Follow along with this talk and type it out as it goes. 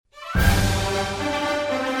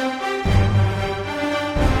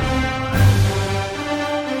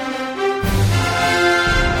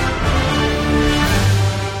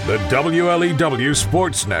The WLEW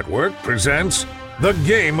Sports Network presents The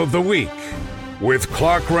Game of the Week with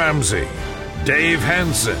Clark Ramsey, Dave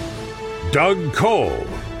Hansen, Doug Cole,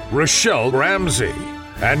 Rochelle Ramsey,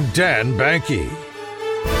 and Dan Banky.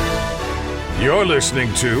 You're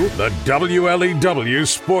listening to the WLEW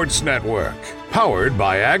Sports Network, powered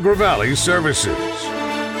by Agra Valley Services.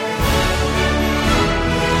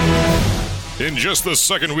 In just the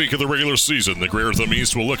second week of the regular season, the Greater Thumb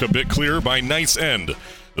East will look a bit clearer by night's end.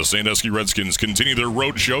 The Sandusky Redskins continue their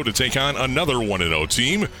road show to take on another 1-0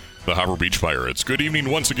 team, the Harbor Beach Pirates. Good evening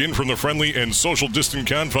once again from the friendly and social distant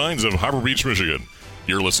confines of Harbor Beach, Michigan.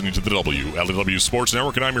 You're listening to the WLEW Sports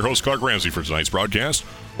Network, and I'm your host, Clark Ramsey, for tonight's broadcast.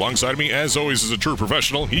 Alongside me, as always, is a true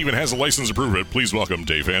professional. He even has a license to prove it. Please welcome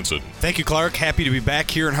Dave Hansen. Thank you, Clark. Happy to be back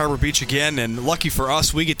here in Harbor Beach again, and lucky for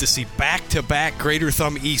us, we get to see back-to-back Greater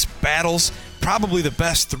Thumb East battles. Probably the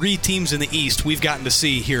best three teams in the East we've gotten to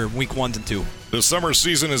see here in Week 1 and 2. The summer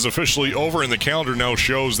season is officially over, and the calendar now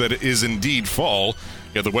shows that it is indeed fall.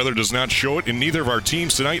 Yet the weather does not show it, and neither of our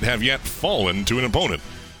teams tonight have yet fallen to an opponent.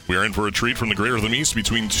 We are in for a treat from the Greater Thumb East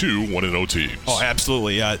between two 1-0 teams. Oh,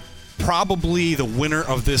 absolutely. Probably the winner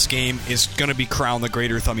of this game is going to be crowned the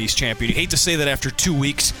Greater Thumb East champion. You hate to say that after 2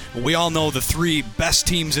 weeks, but we all know the three best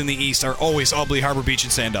teams in the East are always Ubly, Harbor Beach,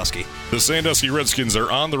 and Sandusky. The Sandusky Redskins are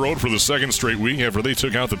on the road for the second straight week after they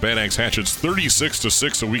took out the Bad Axe Hatchets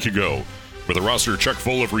 36-6 a week ago. With a roster chock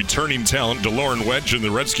full of returning talent, DeLorean Wedge and the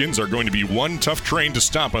Redskins are going to be one tough train to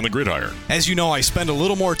stop on the gridiron. As you know, I spend a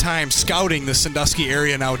little more time scouting the Sandusky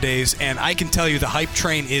area nowadays, and I can tell you the hype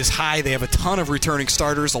train is high. They have a ton of returning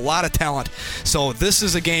starters, a lot of talent. So this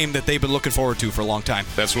is a game that they've been looking forward to for a long time.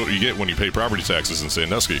 That's what you get when you pay property taxes in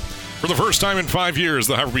Sandusky. For the first time in 5 years,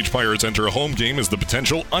 the Harbor Beach Pirates enter a home game as the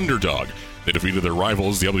potential underdog. They defeated their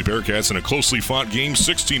rivals, the Ubly Bearcats, in a closely fought game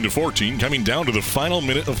 16-14, coming down to the final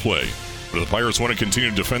minute of play. But if the Pirates want to continue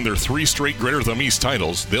to defend their 3 straight Greater Thumb East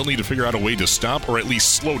titles, they'll need to figure out a way to stop or at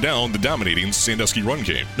least slow down the dominating Sandusky run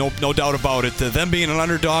game. No doubt about it. Them being an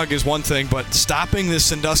underdog is one thing, but stopping this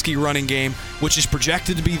Sandusky running game, which is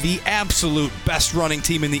projected to be the absolute best running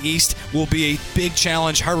team in the East, will be a big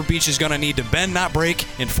challenge. Harbor Beach is going to need to bend, not break,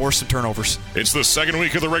 and force some turnovers. It's the second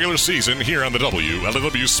week of the regular season here on the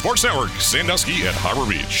WLEW Sports Network, Sandusky at Harbor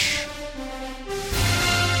Beach.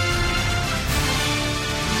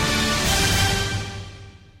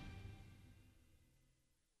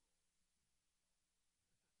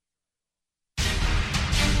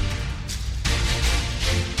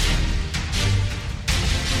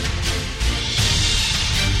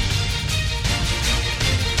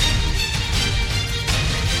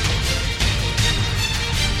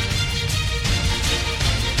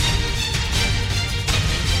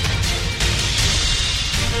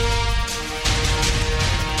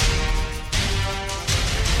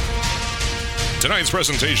 Tonight's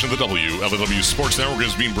presentation of the WLEW Sports Network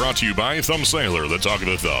is being brought to you by Thumb Sailor, the Talk of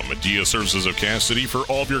the Thumb, Dia Services of Cass City for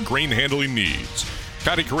all of your grain handling needs.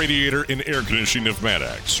 Kotick Radiator and Air Conditioning of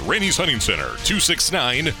Maddox, Rainey's Hunting Center,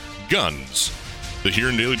 269 Guns, the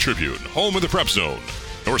Huron Daily Tribune, home of the Prep Zone,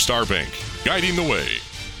 North Star Bank, guiding the way.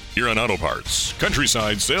 Huron Auto Parts,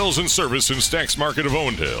 Countryside Sales and Service in Stacks Market of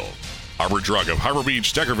Owendale, Harbor Drug of Harbor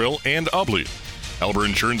Beach, Deckerville, and Ubly, Elber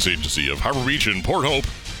Insurance Agency of Harbor Beach and Port Hope,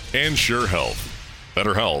 and Sure Health.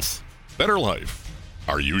 Better health, better life.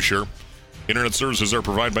 Are you sure? Internet services are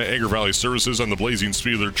provided by Agra Valley Services on the blazing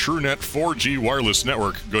speed of their TrueNet 4G wireless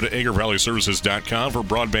network. Go to agravalleyservices.com for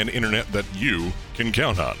broadband internet that you can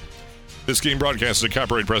count on. This game broadcast is a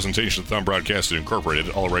copyright presentation of Thumb Broadcasting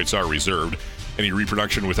Incorporated. All rights are reserved. Any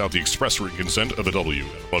reproduction without the express written consent of the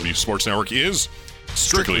WLEW Sports Network is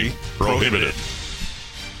strictly prohibited.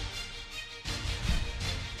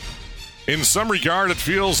 In some regard, it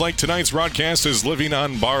feels like tonight's broadcast is living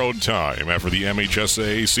on borrowed time. After the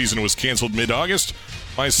MHSAA season was canceled mid-August,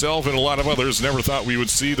 myself and a lot of others never thought we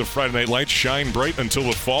would see the Friday Night Lights shine bright until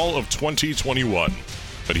the fall of 2021.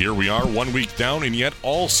 But here we are 1 week down, and yet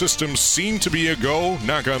all systems seem to be a go.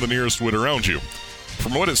 Knock on the nearest wood around you.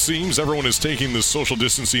 From what it seems, everyone is taking the social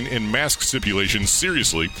distancing and mask stipulations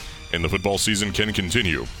seriously, and the football season can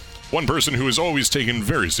continue. One person who is always taken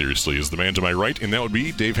very seriously is the man to my right, and that would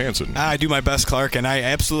be Dave Hansen. I do my best, Clark, and I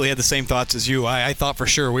absolutely had the same thoughts as you. I thought for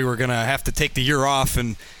sure we were going to have to take the year off,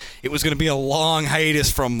 and it was going to be a long hiatus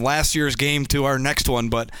from last year's game to our next one.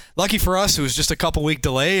 But lucky for us, it was just a couple-week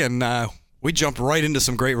delay, and we jumped right into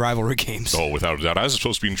some great rivalry games. Oh, without a doubt. I was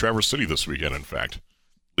supposed to be in Traverse City this weekend, in fact.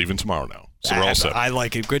 Leaving tomorrow now, so we're all set. I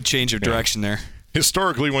like it. Good change of direction there.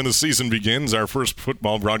 Historically, when the season begins, our first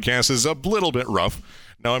football broadcast is a little bit rough.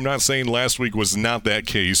 Now, I'm not saying last week was not that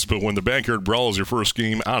case, but when the Backyard Brawl is your first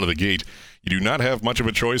game out of the gate, you do not have much of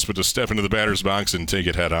a choice but to step into the batter's box and take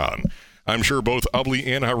it head on. I'm sure both Ubly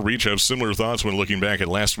and Harbor Beach have similar thoughts when looking back at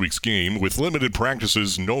last week's game. With limited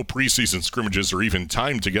practices, no preseason scrimmages, or even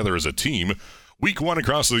time together as a team, Week 1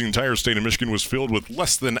 across the entire state of Michigan was filled with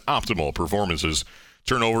less than optimal performances,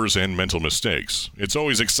 turnovers, and mental mistakes. It's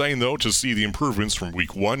always exciting, though, to see the improvements from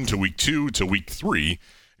Week 1 to Week 2 to Week 3,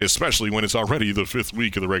 especially when it's already the 5th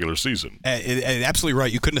week of the regular season. Absolutely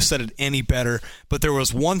right. You couldn't have said it any better. But there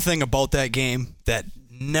was one thing about that game that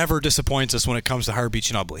never disappoints us when it comes to Harbor Beach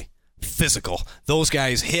and Ubly. Physical. Those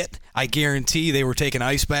guys hit. I guarantee they were taking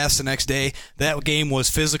ice baths the next day. That game was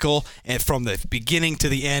physical, and from the beginning to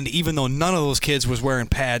the end, even though none of those kids was wearing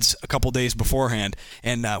pads a couple days beforehand.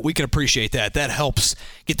 And we can appreciate that. That helps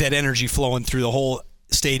get that energy flowing through the whole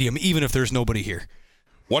stadium, even if there's nobody here.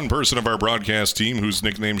 One person of our broadcast team whose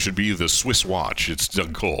nickname should be the Swiss Watch, it's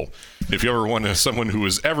Doug Cole. If you ever want someone who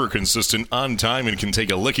is ever consistent, on time, and can take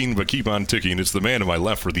a licking but keep on ticking, it's the man to my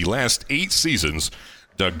left for the last 8 seasons,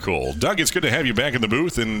 Doug Cole. Doug, it's good to have you back in the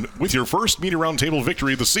booth and with your first Media Roundtable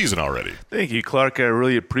victory of the season already. Thank you, Clark. I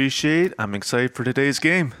really appreciate it. I'm excited for today's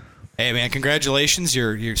game. Hey, man, congratulations.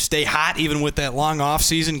 You stay hot even with that long off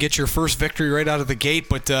season. Get your first victory right out of the gate.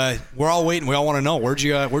 But we're all waiting. We all want to know, where'd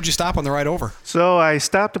you stop on the ride over? So I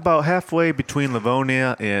stopped about halfway between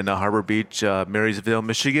Livonia and Harbor Beach, Marysville,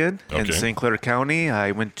 Michigan, in St. Clair County.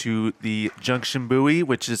 I went to the Junction Buoy,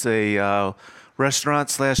 which is a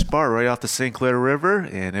restaurant/bar right off the St. Clair River,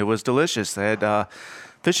 and it was delicious. They had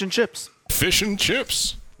fish and chips. Fish and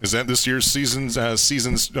chips? Is that this year's season's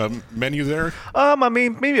menu there? I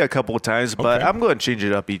mean, maybe a couple of times, but I'm going to change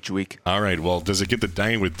it up each week. All right. Well, does it get the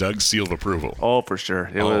Dining with Doug seal of approval? Oh, for sure.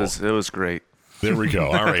 It was great. There we go.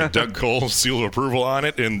 All right. Doug Cole, seal of approval on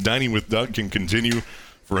it, and Dining with Doug can continue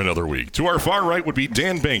for another week. To our far right would be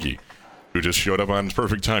Dan Banky, who just showed up on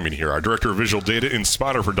perfect timing here, our Director of Visual Data and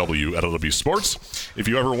spotter for WLW Sports. If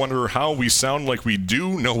you ever wonder how we sound like we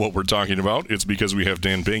do know what we're talking about, it's because we have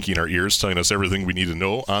Dan Banky in our ears telling us everything we need to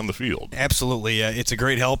know on the field. Absolutely. It's a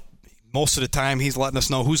great help. Most of the time, he's letting us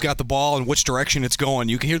know who's got the ball and which direction it's going.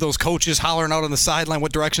 You can hear those coaches hollering out on the sideline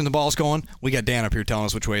what direction the ball's going. We got Dan up here telling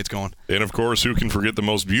us which way it's going. And, of course, who can forget the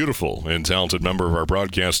most beautiful and talented member of our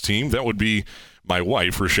broadcast team? That would be my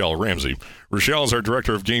wife, Rochelle Ramsey. Rochelle is our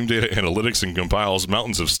Director of Game Data Analytics and compiles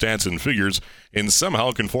mountains of stats and figures and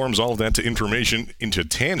somehow conforms all of that to information into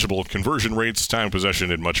tangible conversion rates, time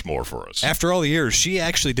possession, and much more for us. After all the years, she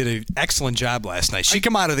actually did an excellent job last night. She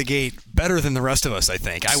came out of the gate better than the rest of us, I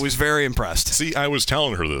think. I was very impressed. See, I was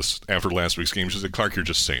telling her this after last week's game. She said, Clark, you're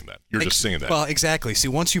just saying that. You're just saying that. Well, exactly. See,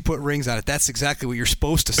 once you put rings on it, that's exactly what you're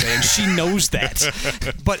supposed to say, and she knows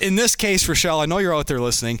that. But in this case, Rochelle, I know you're out there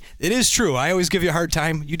listening. It is true. I always give you a hard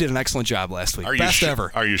time. You did an excellent job last week. Best ever.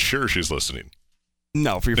 Are you sure she's listening?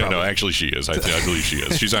 No, for your problem. No, actually she is. I believe she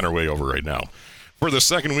is. She's on her way over right now. For the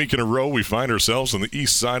second week in a row, we find ourselves on the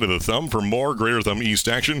east side of the Thumb. For more Greater Thumb East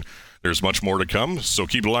action, there's much more to come, so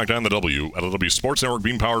keep it locked on the WLW Sports Network,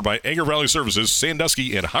 being powered by Agri Valley Services,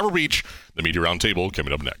 Sandusky, and Harbor Beach. The Media Roundtable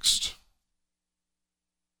coming up next.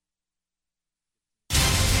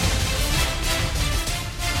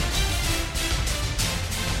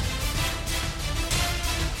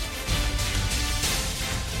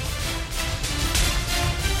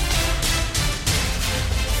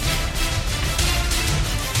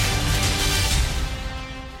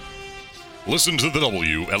 Listen to the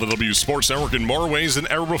WLW Sports Network in more ways than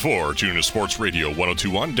ever before. Tune to Sports Radio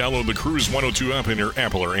 102.1. Download the Cruise 102 app on your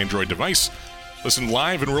Apple or Android device. Listen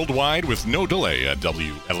live and worldwide with no delay at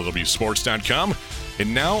WLWSports.com.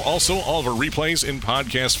 And now also all of our replays in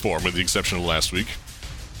podcast form, with the exception of last week.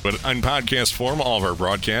 But in podcast form, all of our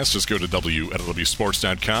broadcasts, just go to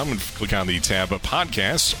WLWSports.com and click on the tab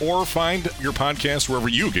Podcasts, or find your podcast wherever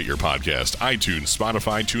you get your podcast. iTunes,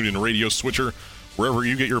 Spotify, TuneIn Radio, Switcher. Wherever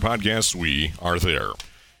you get your podcasts, we are there.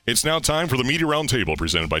 It's now time for the Media Roundtable,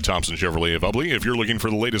 presented by Thompson Chevrolet of Ubly. If you're looking for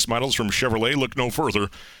the latest models from Chevrolet, look no further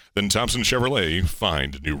than Thompson Chevrolet.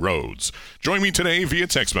 Find new roads. Join me today via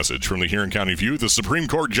text message from the Huron County View, the Supreme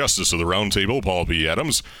Court Justice of the Roundtable, Paul P.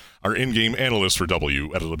 Adams, our in-game analyst for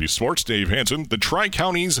WLW Sports, Dave Hansen, the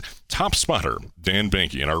Tri-County's top spotter, Dan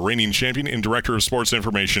Banky, and our reigning champion and Director of Sports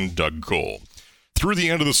Information, Doug Cole. Through the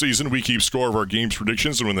end of the season, we keep score of our games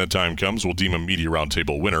predictions, and when that time comes, we'll deem a Media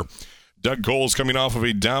Roundtable winner. Doug Cole is coming off of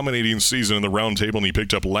a dominating season in the Roundtable, and he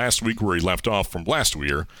picked up last week where he left off from last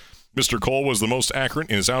year. Mr. Cole was the most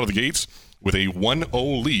accurate and is out of the gates with a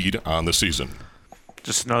 1-0 lead on the season.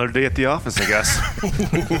 Just another day at the office, I guess.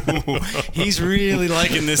 He's really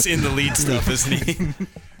liking this in the lead stuff, isn't he?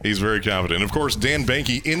 He's very confident. Of course, Dan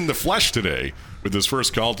Banky in the flesh today with his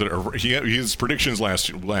first call. His predictions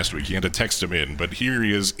last week. He had to text him in, but here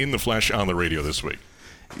he is in the flesh on the radio this week.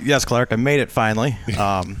 Yes, Clark, I made it finally.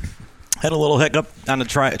 Had a little hiccup on the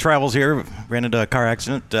travels here. Ran into a car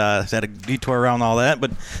accident. Had a detour around all that,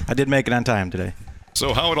 but I did make it on time today.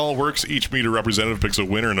 So how it all works, each media representative picks a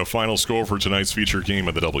winner and a final score for tonight's feature game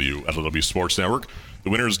of the WLW Sports Network. The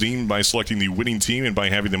winner is deemed by selecting the winning team and by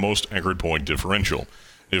having the most accurate point differential.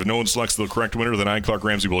 If no one selects the correct winner, then I, Clark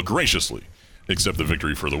Ramsey, will graciously accept the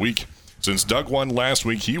victory for the week. Since Doug won last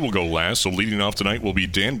week, he will go last, so leading off tonight will be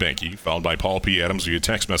Dan Banky, followed by Paul P. Adams via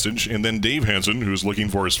text message, and then Dave Hansen, who's looking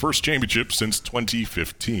for his first championship since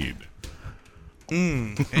 2015.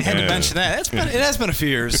 I had to mention that. It has been a few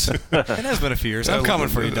years. I'm coming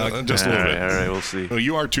for you, Doug. Just a little bit. All right, we'll see. Well,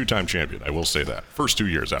 you are two-time champion, I will say that. First 2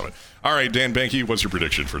 years of it. All right, Dan Banky, what's your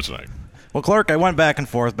prediction for tonight? Well, Clark, I went back and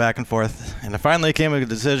forth, and I finally came to a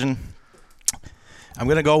decision. I'm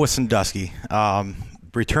going to go with Sandusky.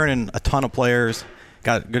 Returning a ton of players,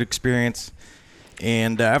 got good experience.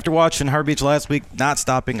 And after watching Harbor Beach last week, not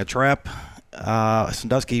stopping a trap,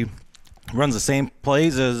 Sandusky runs the same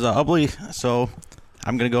plays as Ubley, so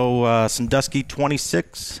I'm going to go Sandusky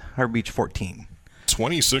 26, Harbor Beach 14.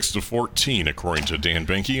 26-14, according to Dan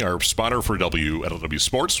Banky, our spotter for WLW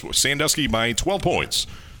Sports. Sandusky by 12 points,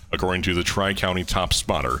 according to the Tri-County top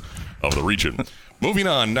spotter of the region. Moving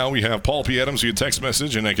on, now we have Paul P. Adams via text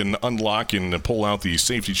message, and I can unlock and pull out the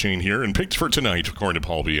safety chain here. And picked for tonight, according to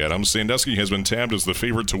Paul P. Adams, Sandusky has been tabbed as the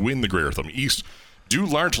favorite to win the Grantham East, due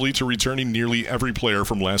largely to returning nearly every player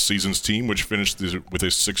from last season's team, which finished with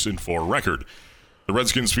a 6-4 record. The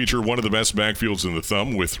Redskins feature one of the best backfields in the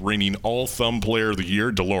Thumb, with reigning All-Thumb Player of the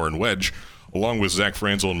Year, DeLorean Wedge, along with Zach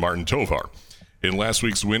Franzel and Martin Tovar. In last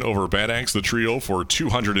week's win over Bad Axe, the trio for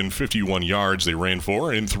 251 yards they ran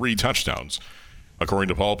for and 3 touchdowns. According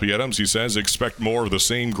to Paul P. Adams, he says, expect more of the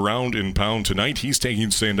same ground and pound tonight. He's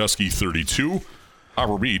taking Sandusky 32,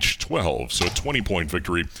 Harbor Beach 12, so a 20-point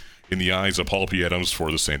victory in the eyes of Paul P. Adams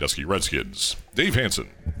for the Sandusky Redskins. Dave Hansen.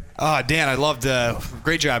 Dan, I loved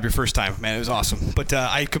great job your first time, man. It was awesome. But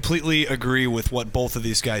I completely agree with what both of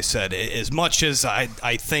these guys said. As much as I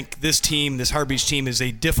think this Harbor Beach team, is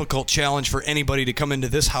a difficult challenge for anybody to come into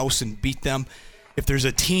this house and beat them, if there's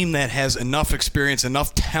a team that has enough experience,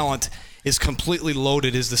 enough talent, is completely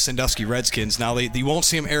loaded, is the Sandusky Redskins. Now, you won't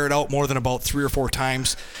see them air it out more than about 3 or 4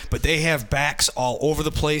 times, but they have backs all over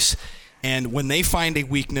the place, and when they find a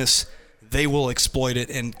weakness, they will exploit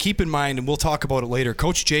it. And keep in mind, and we'll talk about it later,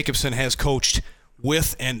 Coach Jacobson has coached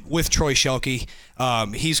with Troy Schelke.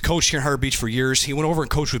 He's coached here in Harbor Beach for years. He went over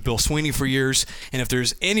and coached with Bill Sweeney for years. And if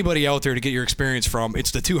there's anybody out there to get your experience from,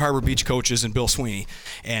 it's the 2 Harbor Beach coaches and Bill Sweeney.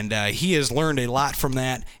 And he has learned a lot from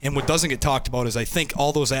that. And what doesn't get talked about is I think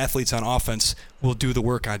all those athletes on offense will do the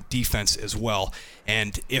work on defense as well.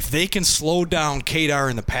 And if they can slow down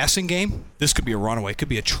Kadar in the passing game, this could be a runaway. It could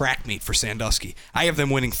be a track meet for Sandusky. I have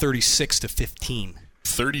them winning 36-15.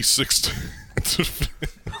 36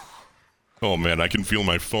 Oh, man, I can feel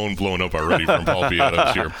my phone blowing up already from Paul P.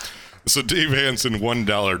 Adams here. So Dave Hansen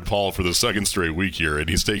 $1 Paul for the second straight week here, and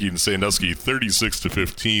he's taking Sandusky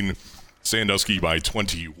 36-15, Sandusky by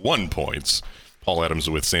 21 points. Paul Adams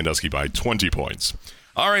with Sandusky by 20 points.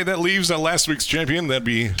 All right, that leaves last week's champion. That'd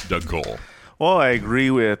be Doug Cole. Well, I agree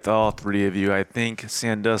with all 3 of you. I think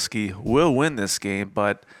Sandusky will win this game,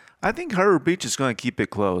 but I think Harbor Beach is going to keep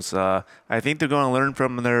it close. I think they're going to learn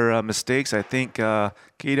from their mistakes. I think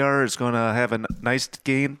Kadar is going to have a nice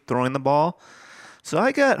game throwing the ball. So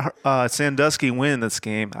I got Sandusky winning this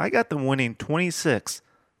game. I got them winning 26-19.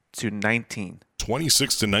 26-19,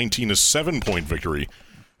 a 7-point victory,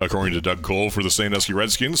 according to Doug Cole for the Sandusky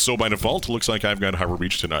Redskins. So by default, looks like I've got Harbor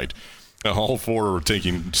Beach tonight. All 4 are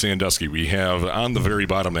taking Sandusky. We have on the very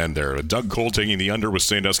bottom end there, Doug Cole taking the under with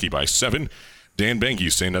Sandusky by 7. Dan Banky,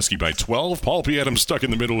 Sandusky by 12. Paul P. Adams stuck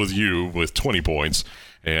in the middle with you with 20 points.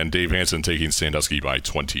 And Dave Hansen taking Sandusky by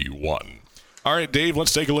 21. All right, Dave,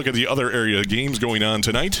 let's take a look at the other area games going on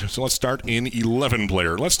tonight. So let's start in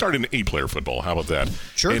 11-player. Let's start in 8-player football. How about that?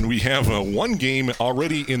 Sure. And we have one game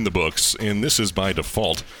already in the books, and this is by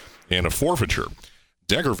default, and a forfeiture.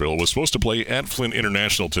 Deckerville was supposed to play at Flint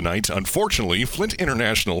International tonight. Unfortunately, Flint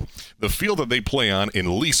International, the field that they play on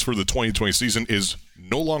in lease for the 2020 season, is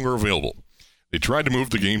no longer available. They tried to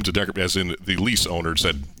move the game to Deckerville, as in the lease owner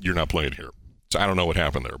said, you're not playing here. So I don't know what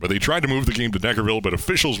happened there. But they tried to move the game to Deckerville, but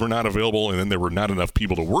officials were not available, and then there were not enough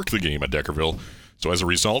people to work the game at Deckerville. So as a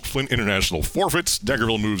result, Flint International forfeits.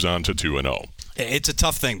 Deckerville moves on to 2-0. It's a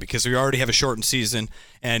tough thing because we already have a shortened season,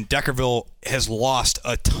 and Deckerville has lost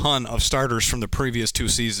a ton of starters from the previous 2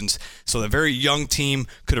 seasons. So the very young team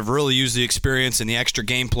could have really used the experience and the extra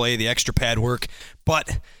gameplay, the extra pad work.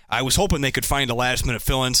 But I was hoping they could find a last-minute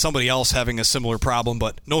fill-in, somebody else having a similar problem,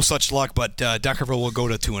 but no such luck. But Deckerville will go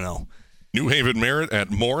to 2-0. New Haven Merritt at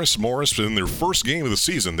Morris. Morris, in their first game of the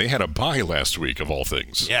season, they had a bye last week, of all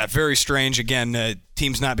things. Yeah, very strange. Again,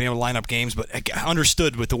 teams not being able to line up games, but I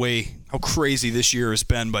understood with the way how crazy this year has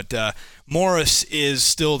been. But Morris is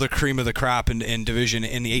still the cream of the crop in division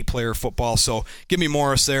in the 8-player football. So give me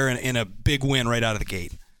Morris there in a big win right out of the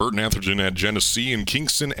gate. Burton Atherton at Genesee and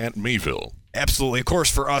Kingston at Mayville. Absolutely. Of course,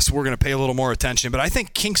 for us, we're going to pay a little more attention. But I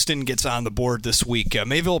think Kingston gets on the board this week.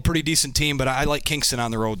 Mayville, a pretty decent team, but I like Kingston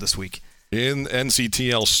on the road this week. In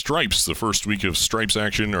NCTL Stripes, the first week of Stripes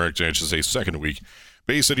action, or I should say second week,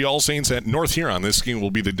 Bay City All Saints at North Huron. This game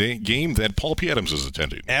will be the game that Paul P. Adams is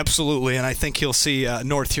attending. Absolutely, and I think he'll see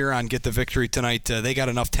North Huron get the victory tonight. They got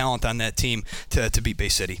enough talent on that team to beat Bay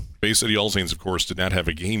City. Bay City All Saints, of course, did not have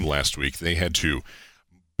a game last week. They had to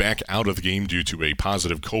back out of the game due to a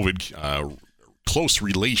positive COVID close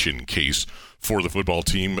relation case for the football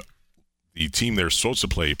team. The team they're supposed to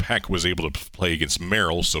play, Peck, was able to play against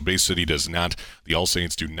Merrill, so Bay City does not. The All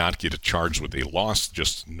Saints do not get charged with a loss,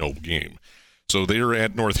 just no game. So they're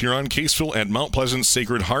at North Huron, Caseville at Mount Pleasant,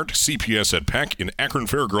 Sacred Heart, CPS at Peck, and Akron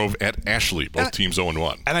Fairgrove at Ashley, both teams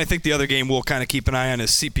 0-1. And I think the other game we'll kind of keep an eye on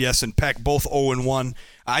is CPS and Peck, both 0-1.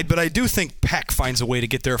 But I do think Peck finds a way to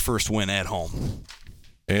get their first win at home.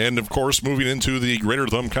 And, of course, moving into the Greater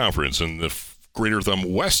Thumb Conference, and the Greater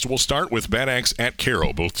Thumb West will start with Bad Axe at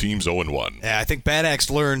Caro, both teams 0-1. Yeah, I think Bad Axe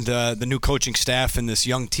learned the new coaching staff and this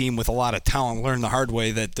young team with a lot of talent learned the hard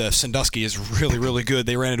way that Sandusky is really, really good.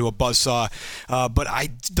 They ran into a buzzsaw. But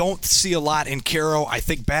I don't see a lot in Caro. I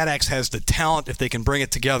think Bad Axe has the talent if they can bring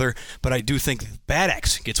it together, but I do think Bad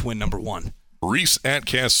Axe gets win number 1. Reese at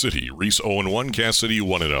Cass City. Reese 0-1, Cass City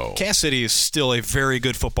 1-0. Cass City is still a very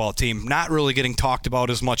good football team. Not really getting talked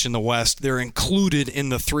about as much in the West. They're included in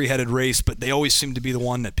the three-headed race, but they always seem to be the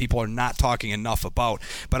one that people are not talking enough about.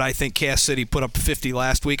 But I think Cass City put up 50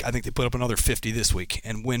 last week. I think they put up another 50 this week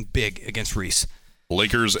and win big against Reese.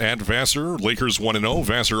 Lakers at Vassar. Lakers 1-0,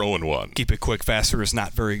 Vassar 0-1. Keep it quick. Vassar is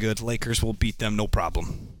not very good. Lakers will beat them, no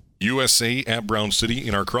problem. USA at Brown City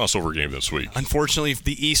in our crossover game this week. Unfortunately,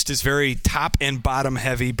 the East is very top and bottom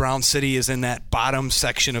heavy. Brown City is in that bottom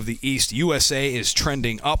section of the East. USA is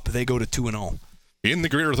trending up. They go to 2-0. In the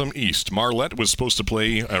Greater Thumb East, Marlette was supposed to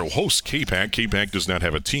play host K-Pac. K-Pac does not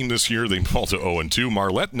have a team this year. They fall to 0-2.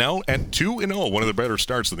 Marlette now at 2-0, one of the better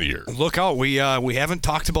starts of the year. Look out. We haven't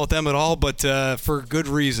talked about them at all, but for good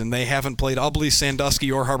reason. They haven't played Ubly,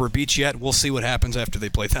 Sandusky, or Harbor Beach yet. We'll see what happens after they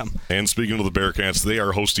play them. And speaking of the Bearcats, they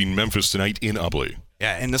are hosting Memphis tonight in Ubly.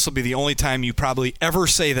 Yeah, and this will be the only time you probably ever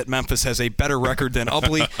say that Memphis has a better record than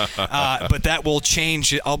Ubly, but that will change.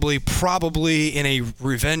 Ubly probably in a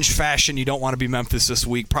revenge fashion. You don't want to be Memphis this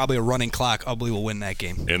week. Probably a running clock. Ubly will win that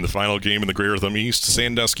game. And the final game in the Greater Thumb East,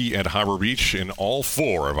 Sandusky at Harbor Beach, and all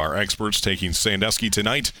 4 of our experts taking Sandusky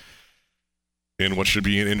tonight in what should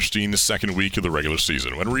be an interesting second week of the regular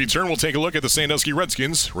season. When we return, we'll take a look at the Sandusky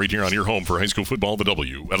Redskins right here on your home for high school football, the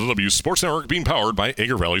WLW Sports Network, being powered by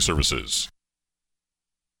Agar Valley Services.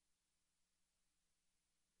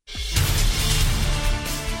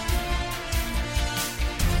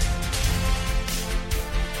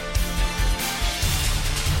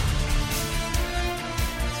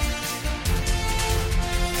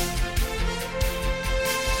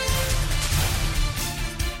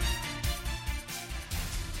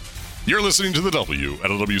 You're listening to the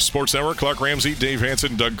WLW Sports Network. Clark Ramsey, Dave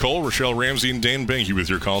Hansen, Doug Cole, Rochelle Ramsey, and Dan Banky with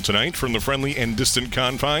your call tonight from the friendly and distant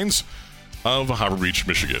confines of Harbor Beach,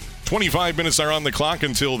 Michigan. 25 minutes are on the clock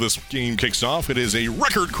until this game kicks off. It is a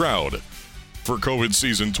record crowd for COVID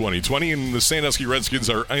season 2020, and the Sandusky Redskins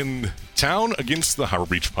are in town against the Harbor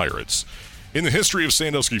Beach Pirates. In the history of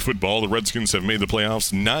Sandusky football, the Redskins have made the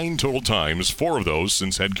playoffs 9 total times, 4 of those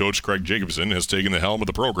since head coach Craig Jacobson has taken the helm of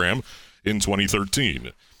the program in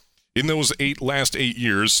 2013. In those last 8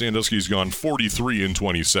 years, Sandusky's gone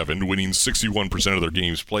 43-27, winning 61% of their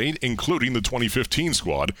games played, including the 2015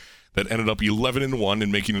 squad that ended up 11-1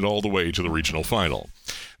 and making it all the way to the regional final.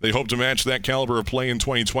 They hope to match that caliber of play in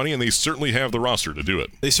 2020, and they certainly have the roster to do it.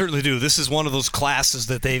 They certainly do. This is one of those classes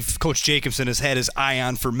that Coach Jacobson has had his eye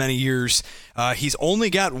on for many years. He's only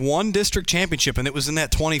got 1 district championship, and it was in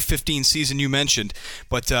that 2015 season you mentioned.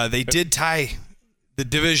 But they did tie the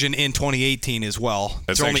division in 2018 as well.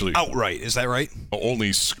 That's They're actually only outright. Is that right?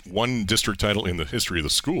 Only one district title in the history of the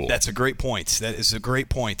school. That's a great point. That is a great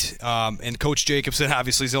point. And Coach Jacobson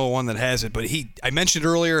obviously is the only one that has it. But I mentioned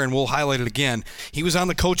earlier, and we'll highlight it again, he was on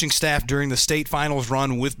the coaching staff during the state finals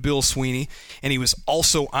run with Bill Sweeney, and he was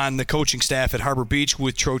also on the coaching staff at Harbor Beach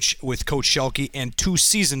with Coach Schelke, and 2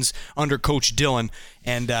 seasons under Coach Dillon.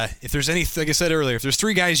 And if there's any, like I said earlier, if there's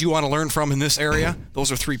 3 guys you want to learn from in this area,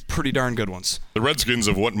 those are 3 pretty darn good ones. The Redskins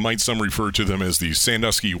of what might some refer to them as the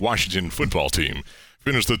Sandusky Washington football team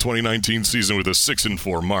finished the 2019 season with a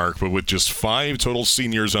 6-4 mark, but with just 5 total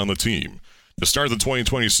seniors on the team. To start the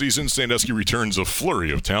 2020 season, Sandusky returns a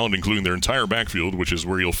flurry of talent, including their entire backfield, which is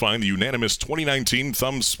where you'll find the unanimous 2019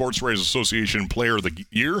 Thumb Sports Writers Association Player of the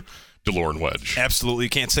Year, DeLorean Wedge. Absolutely. You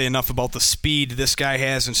can't say enough about the speed this guy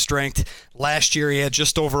has and strength. Last year he had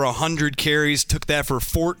just over 100 carries, took that for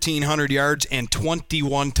 1,400 yards and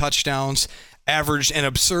 21 touchdowns. Averaged an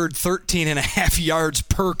absurd 13.5 yards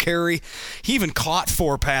per carry. He even caught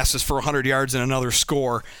 4 passes for 100 yards and another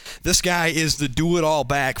score. This guy is the do-it-all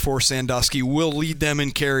back for Sandusky, will lead them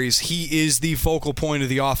in carries. He is the focal point of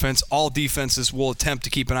the offense. All defenses will attempt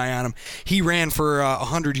to keep an eye on him. He ran for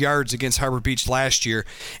 100 yards against Harbor Beach last year,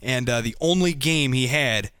 and the only game he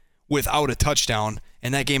had without a touchdown,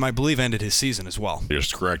 and that game, I believe, ended his season as well.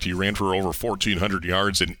 Yes, correct. He ran for over 1,400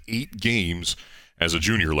 yards in 8 games as a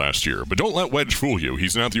junior last year. But don't let Wedge fool you.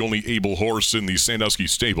 He's not the only able horse in the Sandusky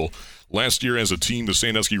stable. Last year as a team, the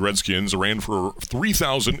Sandusky Redskins ran for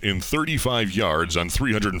 3,035 yards on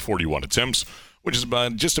 341 attempts, which is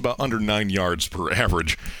just about under 9 yards per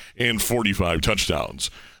average, and 45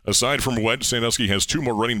 touchdowns. Aside from Wedge, Sandusky has 2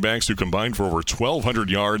 more running backs who combined for over 1,200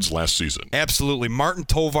 yards last season. Absolutely. Martin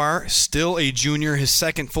Tovar, still a junior, his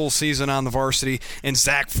second full season on the varsity, and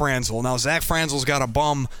Zach Franzel. Now, Zach Franzel's got a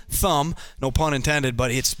bum thumb, no pun intended, but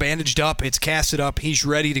it's bandaged up, it's casted up, he's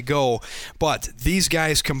ready to go. But these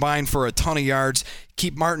guys combined for a ton of yards.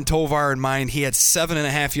 Keep Martin Tovar in mind. He had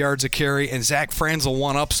 7.5 yards a carry, and Zach Franzel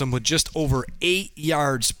one-ups him with just over 8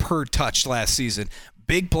 yards per touch last season.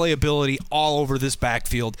 Big playability all over this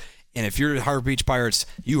backfield. And if you're the Harbor Beach Pirates,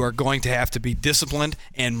 you are going to have to be disciplined,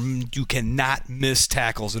 and you cannot miss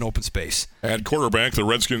tackles in open space. At quarterback, the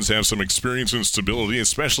Redskins have some experience and stability,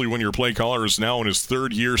 especially when your play caller is now in his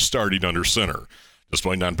 3rd year starting under center.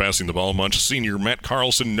 Despite not passing the ball much, senior Matt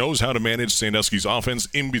Carlson knows how to manage Sandusky's offense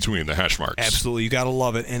in between the hash marks. Absolutely. You got to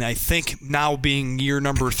love it. And I think now being year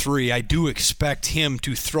number 3, I do expect him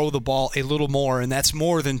to throw the ball a little more, and that's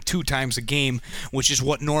more than 2 times a game, which is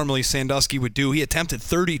what normally Sandusky would do. He attempted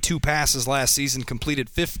 32 passes last season, completed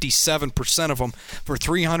 57% of them for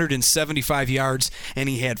 375 yards, and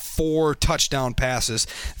he had 4 touchdown passes.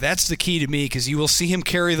 That's the key to me, because you will see him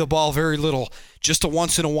carry the ball very little, just a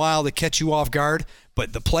once in a while to catch you off guard.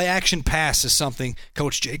 But the play-action pass is something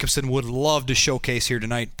Coach Jacobson would love to showcase here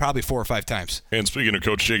tonight, probably 4 or 5 times. And speaking of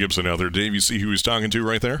Coach Jacobson out there, Dave, you see who he's talking to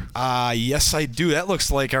right there? Yes, I do. That looks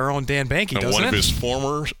like our own Dan Banky, doesn't it? One of his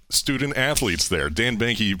former student-athletes there. Dan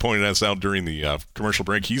Banky pointed us out during the commercial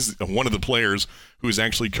break. He's one of the players who is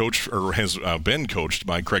actually coached or has been coached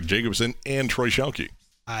by Craig Jacobson and Troy Schelke.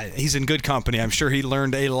 He's in good company. I'm sure he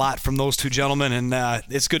learned a lot from those 2 gentlemen, and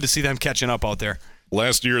it's good to see them catching up out there.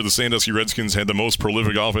 Last year, the Sandusky Redskins had the most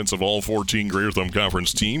prolific offense of all 14 Greater Thumb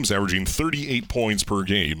Conference teams, averaging 38 points per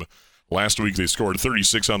game. Last week, they scored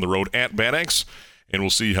 36 on the road at Bad Axe, and we'll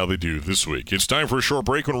see how they do this week. It's time for a short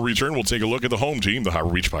break. When we return, we'll take a look at the home team, the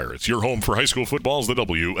Harbor Beach Pirates. Your home for high school football is the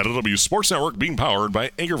W at LW Sports Network, being powered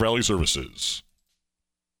by Anchor Valley Services.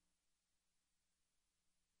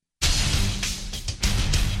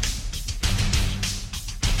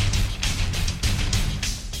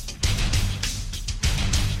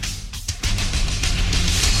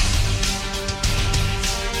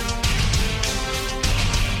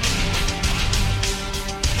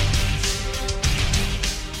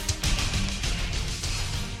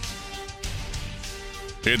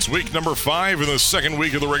 It's week number 5 in the second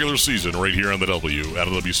week of the regular season right here on the W at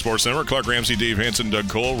LW Sports Network. Clark Ramsey, Dave Hansen, Doug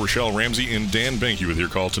Cole, Rochelle Ramsey, and Dan Banky with your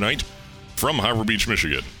call tonight from Harbor Beach,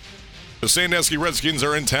 Michigan. The Sandusky Redskins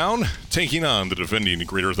are in town, taking on the defending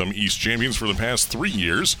Greater Thumb East champions for the past 3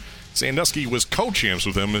 years. Sandusky was co-champs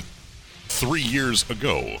with them 3 years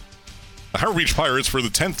ago. The Harbor Beach Pirates, for the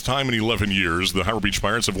 10th time in 11 years, the Harbor Beach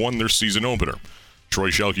Pirates have won their season opener. Troy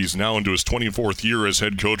Schelke is now into his 24th year as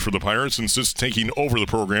head coach for the Pirates and since taking over the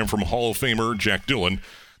program from Hall of Famer Jack Dillon.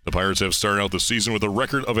 The Pirates have started out the season with a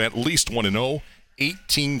record of at least 1-0,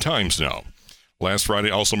 18 times now. Last Friday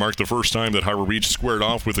also marked the first time that Harbor Beach squared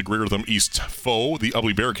off with the Greater Thumb East foe, the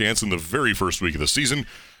Ubly Bearcats, in the very first week of the season.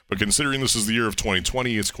 but considering this is the year of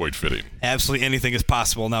 2020, it's quite fitting. Absolutely anything is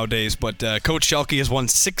possible nowadays, but Coach Shelke has won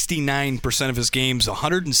 69% of his games,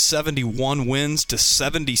 171 wins to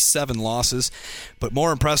 77 losses. But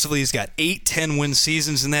more impressively, he's got 8 10-win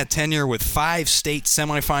seasons in that tenure with 5 state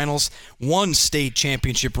semifinals, 1 state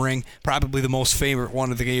championship ring, probably the most favorite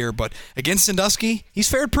one of the year. But against Sandusky,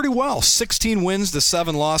 he's fared pretty well. 16 wins to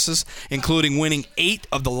 7 losses, including winning 8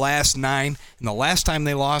 of the last 9. And the last time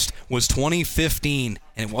they lost was 2015,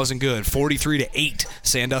 and it wasn't good. 43-8,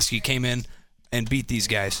 Sandusky came in and beat these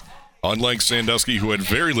guys. Unlike Sandusky, who had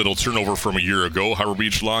very little turnover from a year ago, Harbor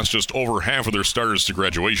Beach lost just over half of their starters to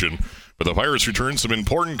graduation. But the Pirates returned some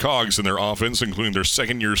important cogs in their offense, including their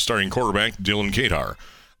second-year starting quarterback, Dylan Kadar.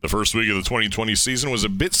 The first week of the 2020 season was a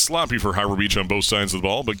bit sloppy for Harbor Beach on both sides of the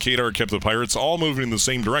ball, but Kadar kept the Pirates all moving in the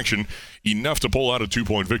same direction, enough to pull out a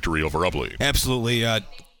 2-point victory over Ubley. Absolutely.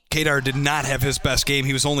 Kadar did not have his best game.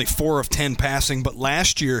 He was only 4 of 10 passing, but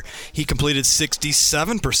last year he completed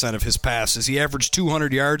 67% of his passes. He averaged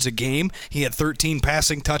 200 yards a game. He had 13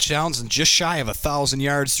 passing touchdowns and just shy of 1,000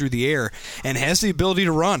 yards through the air, and has the ability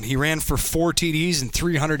to run. He ran for 4 TDs and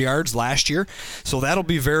 300 yards last year, so that'll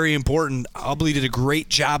be very important. Ubley did a great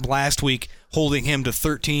job last week holding him to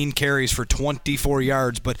 13 carries for 24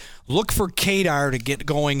 yards. But look for Kadar to get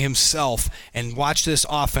going himself and watch this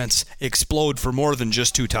offense explode for more than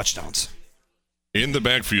just 2 touchdowns. In the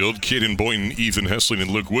backfield, Caden Boynton, Ethan Hessling,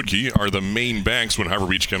 and Luke Woodkey are the main backs when Harbor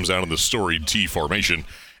Beach comes out in the storied T formation.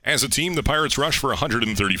 As a team, the Pirates rushed for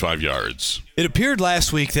 135 yards. It appeared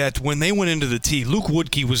last week that when they went into the T, Luke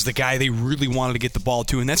Woodkey was the guy they really wanted to get the ball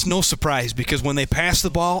to, and that's no surprise because when they pass the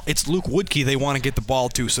ball, it's Luke Woodkey they want to get the ball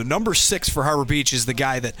to. So number 6 for Harbor Beach is the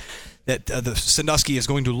guy that the Sandusky is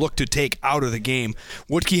going to look to take out of the game.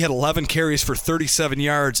 Woodkey had 11 carries for 37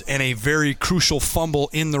 yards and a very crucial fumble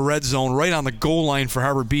in the red zone right on the goal line for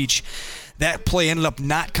Harbor Beach. That play ended up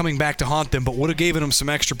not coming back to haunt them, but would have given him some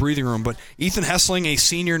extra breathing room. But Ethan Hessling, a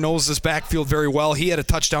senior, knows this backfield very well. He had a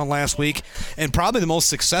touchdown last week, and probably the most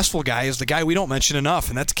successful guy is the guy we don't mention enough,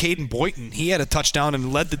 and that's Caden Boynton. He had a touchdown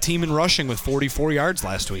and led the team in rushing with 44 yards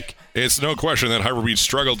last week. It's no question that Harbor Beach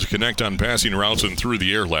struggled to connect on passing routes and through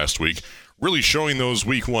the air last week, really showing those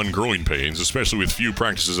week 1 growing pains, especially with few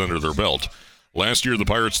practices under their belt. Last year, the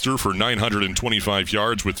Pirates threw for 925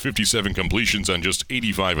 yards with 57 completions on just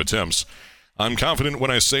 85 attempts. I'm confident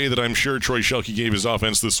when I say that I'm sure Troy Shelke gave his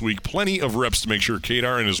offense this week plenty of reps to make sure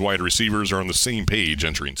Kadar and his wide receivers are on the same page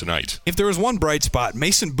entering tonight. If there was one bright spot,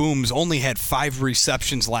 Mason Booms only had 5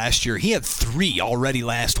 receptions last year. He had 3 already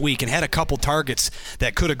last week and had a couple targets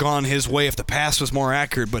that could have gone his way if the pass was more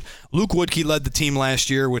accurate. But Luke Woodkey led the team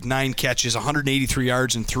last year with 9 catches, 183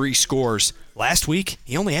 yards, and 3 scores. Last week,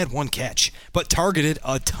 he only had 1 catch, but targeted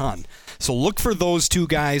a ton. So look for those 2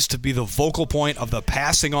 guys to be the focal point of the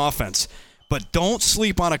passing offense. But don't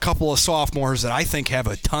sleep on a couple of sophomores that I think have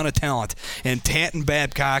a ton of talent, and Tanton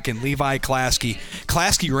Babcock and Levi Klasky.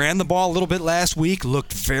 Klasky ran the ball a little bit last week,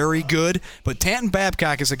 looked very good, but Tanton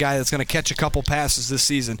Babcock is a guy that's going to catch a couple passes this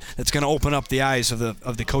season that's going to open up the eyes of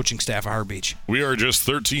the coaching staff at Harbor Beach. We are just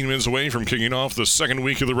 13 minutes away from kicking off the second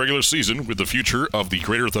week of the regular season with the future of the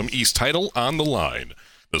Greater Thumb East title on the line.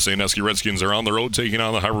 The Sandusky Redskins are on the road taking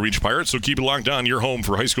on the Harbor Beach Pirates, so keep it locked on. Your home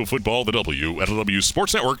for high school football, the WLW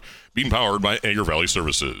Sports Network, being powered by Agger Valley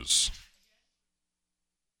Services.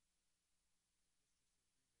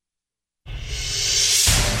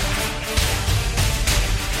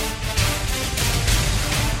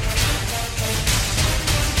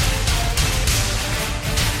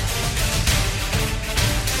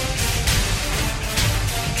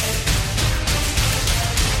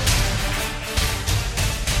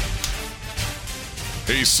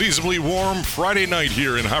 A seasonably warm Friday night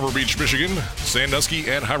here in Harbor Beach, Michigan.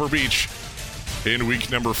 Sandusky at Harbor Beach in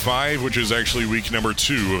week number 5, which is actually week number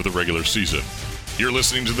 2 of the regular season. You're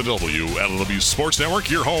listening to the WLW Sports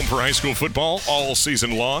Network, your home for high school football all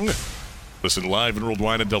season long. Listen live and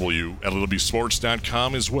worldwide at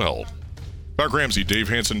WLWsports.com as well. Clark Ramsey, Dave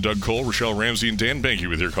Hansen, Doug Cole, Rochelle Ramsey, and Dan Banky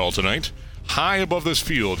with your call tonight. High above this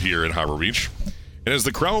field here in Harbor Beach. And as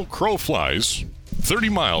the crow flies, 30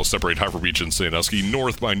 miles separate Harbor Beach and Sandusky,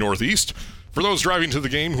 north by northeast. For those driving to the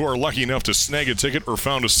game who are lucky enough to snag a ticket or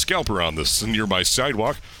found a scalper on this nearby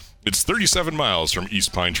sidewalk, it's 37 miles from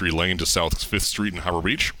East Pine Tree Lane to South 5th Street in Harbor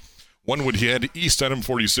Beach. One would head east on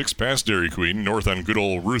M46 past Dairy Queen, north on good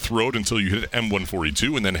old Ruth Road until you hit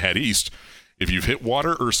M142, and then head east. If you've hit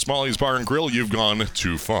Water or Smalley's Bar and Grill, you've gone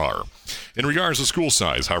too far. In regards to school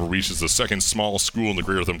size, Harbor Beach is the second smallest school in the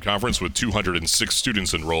Greater Thumb Conference with 206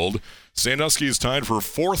 students enrolled. Sandusky is tied for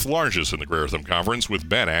 4th largest in the Greater Thumb Conference with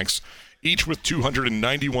Bad Axe, each with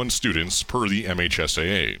 291 students per the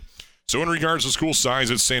MHSAA. So in regards to school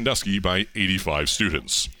size, it's Sandusky by 85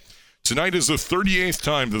 students. Tonight is the 38th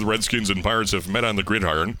time that the Redskins and Pirates have met on the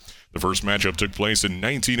gridiron. The first matchup took place in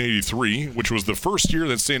 1983, which was the first year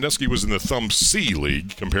that Sandusky was in the Thumb C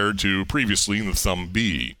League compared to previously in the Thumb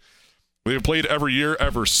B. They have played every year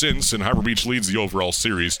ever since, and Harbor Beach leads the overall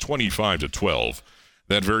series 25-12.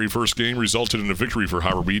 That very first game resulted in a victory for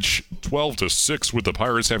Harbor Beach, 12-6, with the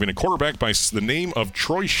Pirates having a quarterback by the name of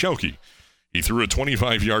Troy Schauke. He threw a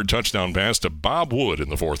 25-yard touchdown pass to Bob Wood in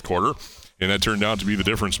the fourth quarter, and that turned out to be the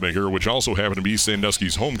difference maker, which also happened to be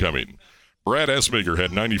Sandusky's homecoming. Brad Essmaker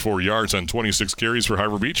had 94 yards on 26 carries for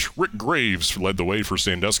Harbor Beach. Rick Graves led the way for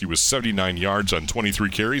Sandusky with 79 yards on 23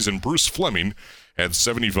 carries, and Bruce Fleming had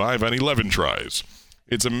 75 on 11 tries.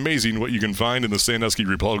 It's amazing what you can find in the Sandusky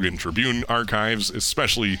Republican Tribune archives,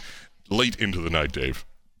 especially late into the night, Dave.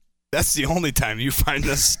 That's the only time you find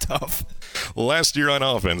this stuff. Last year on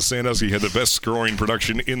offense, Sandusky had the best scoring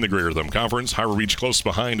production in the Greater Thumb Conference. Harbor Beach close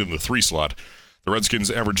behind in the 3 slot. The Redskins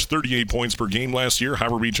averaged 38 points per game last year.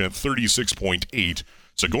 Harbor Beach at 36.8.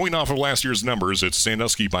 So going off of last year's numbers, it's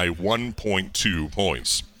Sandusky by 1.2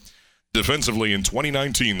 points. Defensively, in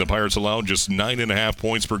 2019, the Pirates allowed just 9.5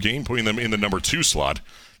 points per game, putting them in the number 2 slot.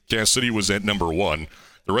 Cass City was at number 1.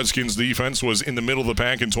 The Redskins' defense was in the middle of the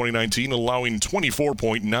pack in 2019, allowing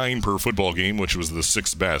 24.9 per football game, which was the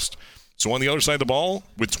 6th best. So on the other side of the ball,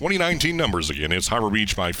 with 2019 numbers again, it's Harbor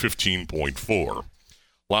Beach by 15.4.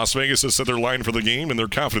 Las Vegas has set their line for the game, and they're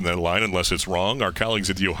confident in that line unless it's wrong. Our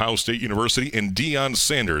colleagues at The Ohio State University and Deion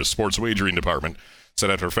Sanders Sports Wagering Department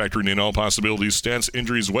said after factoring in all possibilities, stats,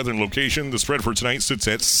 injuries, weather, and location, the spread for tonight sits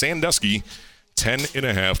at Sandusky,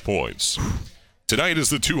 10.5 points. Tonight is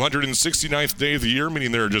the 269th day of the year,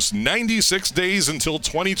 meaning there are just 96 days until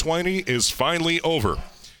 2020 is finally over.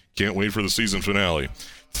 Can't wait for the season finale.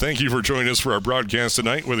 Thank you for joining us for our broadcast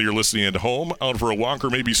tonight, whether you're listening at home, out for a walk, or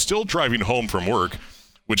maybe still driving home from work.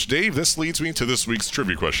 Which, Dave, this leads me to this week's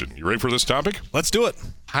trivia question. You ready for this topic? Let's do it.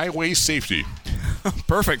 Highway safety.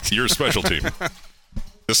 Perfect. Your specialty.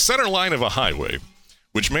 The center line of a highway,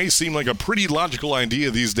 which may seem like a pretty logical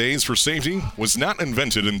idea these days for safety, was not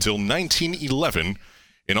invented until 1911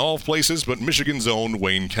 in all places but Michigan's own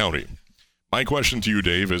Wayne County. My question to you,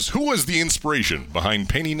 Dave, is who was the inspiration behind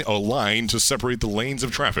painting a line to separate the lanes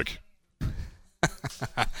of traffic?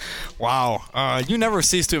 Wow. You never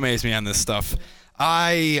cease to amaze me on this stuff.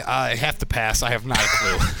 I have to pass. I have not a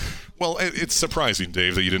clue. Well, it's surprising,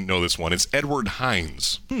 Dave, that you didn't know this one. It's Edward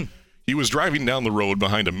Hines. He was driving down the road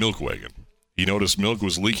behind a milk wagon. He noticed milk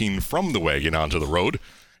was leaking from the wagon onto the road,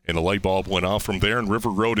 and a light bulb went off from there, and River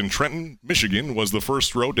Road in Trenton, Michigan, was the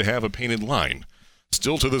first road to have a painted line.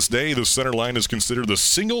 Still to this day, the center line is considered the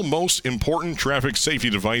single most important traffic safety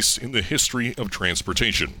device in the history of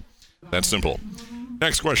transportation. That's simple.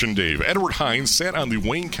 Next question, Dave. Edward Hines sat on the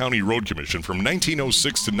Wayne County Road Commission from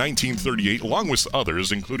 1906 to 1938, along with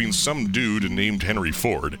others, including some dude named Henry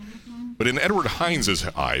Ford. But in Edward Hines'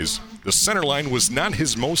 eyes, the center line was not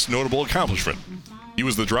his most notable accomplishment. He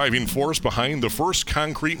was the driving force behind the first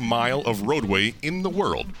concrete mile of roadway in the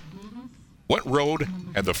world. What road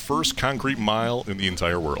had the first concrete mile in the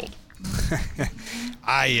entire world?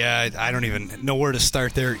 I don't even know where to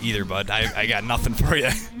start there either, bud. I got nothing for you.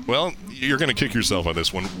 Well, you're going to kick yourself on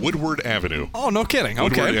this one. Woodward Avenue. Oh, no kidding.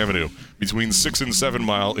 Okay. Woodward Avenue. Between 6 and 7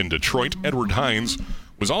 Mile in Detroit, Edward Hines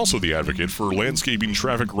was also the advocate for landscaping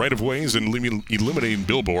traffic right-of-ways and eliminating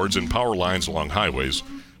billboards and power lines along highways.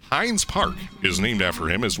 Hines Park is named after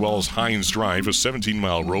him, as well as Hines Drive, a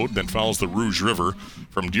 17-mile road that follows the Rouge River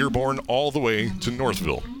from Dearborn all the way to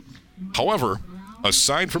Northville. However,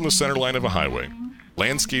 aside from the center line of a highway,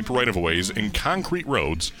 landscaped right-of-ways, and concrete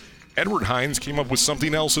roads, Edward Hines came up with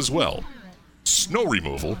something else as well. Snow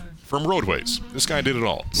removal from roadways. This guy did it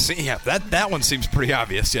all. See, yeah, that one seems pretty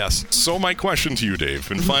obvious, yes. So my question to you, Dave,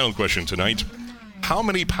 and final question tonight, how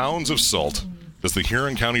many pounds of salt does the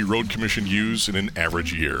Huron County Road Commission use in an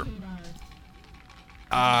average year?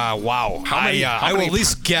 Wow. I will at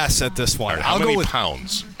least guess at this one. Right, how many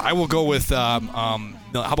pounds? I will go with, how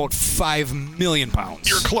about 5 million pounds?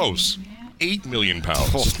 You're close. 8 million pounds.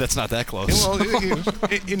 Oh, that's not that close. Well,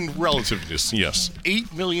 in relativeness, yes.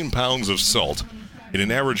 8 million pounds of salt. In an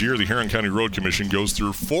average year, the Huron County Road Commission goes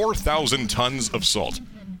through 4,000 tons of salt.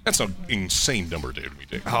 That's an insane number, Dave.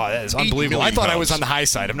 Oh, that is unbelievable. I thought I was on the high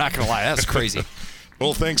side. I'm not going to lie. That's crazy.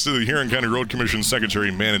 Well, thanks to the Huron County Road Commission Secretary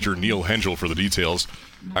and Manager Neil Hengel for the details.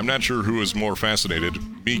 I'm not sure who is more fascinated,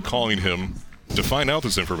 me calling him to find out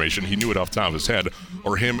this information, he knew it off the top of his head,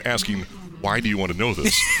 or him asking, why do you want to know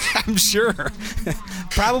this? I'm sure.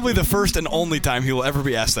 Probably the first and only time he will ever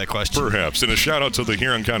be asked that question. Perhaps. And a shout-out to the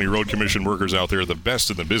Huron County Road Commission workers out there, the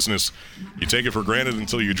best in the business. You take it for granted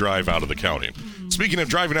until you drive out of the county. Speaking of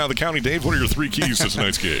driving out of the county, Dave, what are your 3 keys to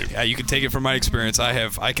tonight's game? Yeah, you can take it from my experience.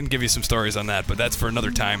 I can give you some stories on that, but that's for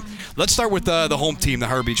another time. Let's start with the home team, the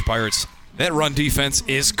Harbor Beach Pirates. That run defense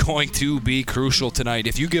is going to be crucial tonight.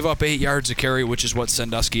 If you give up 8 yards a carry, which is what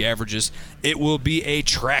Sandusky averages, it will be a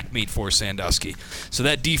track meet for Sandusky. So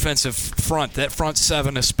that defensive front, that front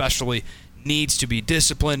 7 especially, needs to be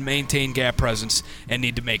disciplined, maintain gap presence, and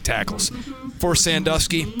need to make tackles. For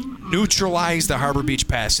Sandusky, neutralize the Harbor Beach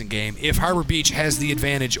passing game. If Harbor Beach has the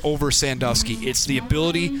advantage over Sandusky, it's the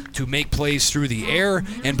ability to make plays through the air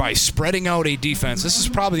and by spreading out a defense. This is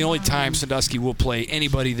probably the only time Sandusky will play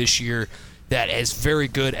anybody this year that is very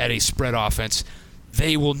good at a spread offense.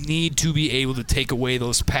 They will need to be able to take away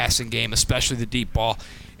those passing game, especially the deep ball.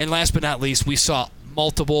 And last but not least, we saw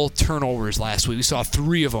multiple turnovers last week. We saw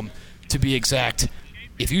 3 of them, to be exact.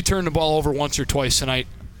 If you turn the ball over once or twice tonight,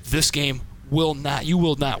 this game you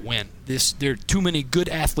will not win. There are too many good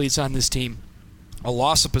athletes on this team. A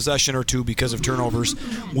loss of possession or 2 because of turnovers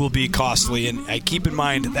will be costly. And I keep in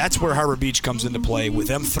mind, that's where Harbor Beach comes into play. With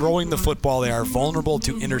them throwing the football, they are vulnerable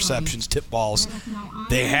to interceptions, tip balls.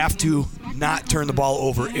 They have to not turn the ball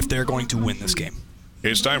over if they're going to win this game.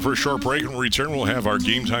 It's time for a short break. When we return, we'll have our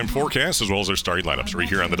game time forecast as well as our starting lineups right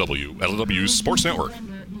here on the WLW Sports Network.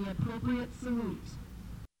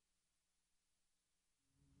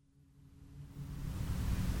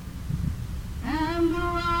 And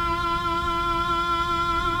the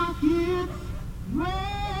Rockets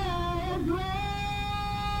red glare,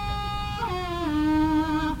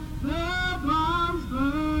 the bombs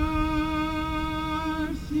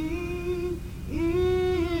bursting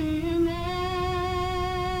in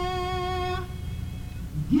air,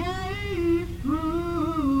 gave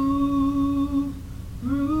proof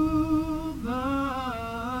through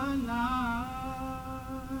the night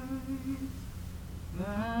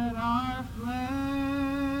that our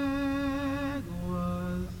flag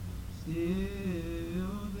was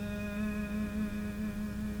still there.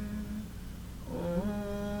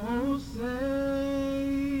 Oh, say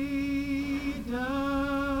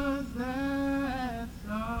does that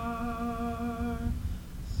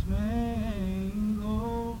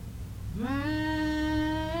star-spangled banner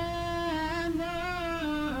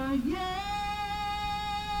yet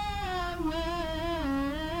wave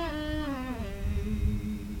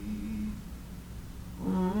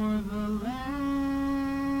o'er the land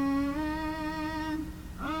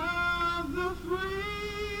of the free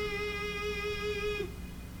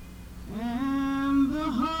and the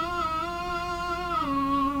home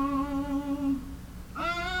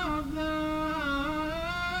of the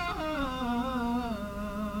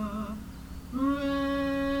brave.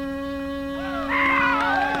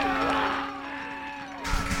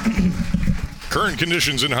 Current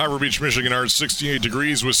conditions in Harbor Beach, Michigan are 68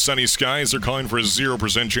 degrees with sunny skies. They're calling for a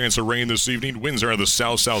 0% chance of rain this evening. Winds are in the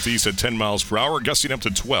south-southeast at 10 miles per hour, gusting up to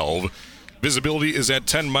 12. Visibility is at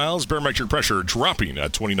 10 miles. Barometric pressure dropping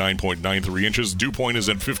at 29.93 inches. Dew point is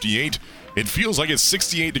at 58. It feels like it's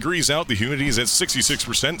 68 degrees out. The humidity is at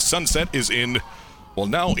 66%. Sunset is in,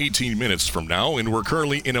 now 18 minutes from now, and we're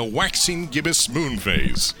currently in a waxing gibbous moon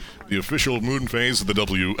phase, the official moon phase of the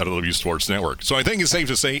WLW Sports Network. So I think it's safe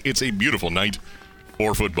to say it's a beautiful night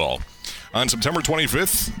for football. On September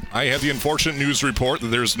 25th, I have the unfortunate news to report that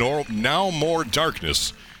there's now more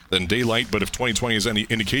darkness than daylight, but if 2020 is any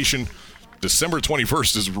indication, December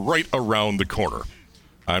 21st is right around the corner.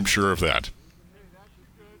 I'm sure of that.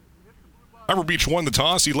 Harbor Beach won the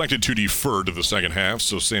toss, elected to defer to the second half,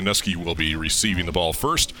 so Sandusky will be receiving the ball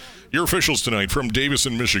first. Your officials tonight from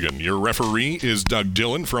Davison, Michigan. Your referee is Doug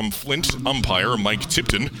Dillon. From Flint, umpire Mike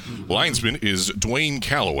Tipton. Linesman is Dwayne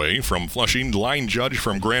Calloway. From Flushing, line judge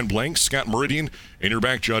from Grand Blanc, Scott Meridian. And your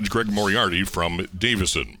back judge, Greg Moriarty from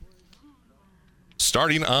Davison.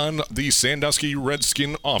 Starting on the Sandusky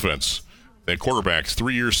Redskin offense. The quarterback,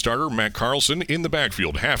 3-year starter, Matt Carlson. In the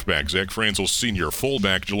backfield, halfback, Zach Franzel Sr.,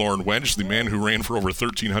 fullback, Jaloran Wedge, the man who ran for over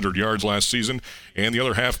 1,300 yards last season, and the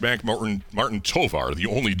other halfback, Martin Tovar, the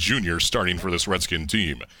only junior starting for this Redskin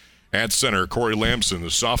team. At center, Corey Lamson, the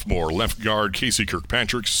sophomore, left guard, Casey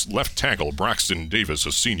Kirkpatrick, left tackle, Broxton Davis,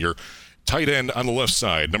 a senior. Tight end on the left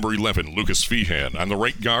side, number 11, Lucas Feehan. On the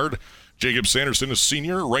right guard, Jacob Sanderson, a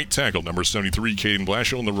senior. Right tackle, number 73, Caden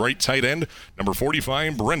Blashill. On the right tight end, number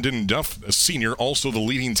 45, Brendan Duff, a senior, also the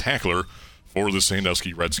leading tackler for the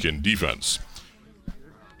Sandusky Redskin defense.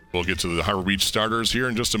 We'll get to the Harbor Beach starters here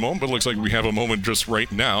in just a moment, but it looks like we have a moment just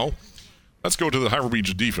right now. Let's go to the Harbor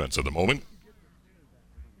Beach defense at the moment.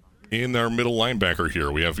 in our middle linebacker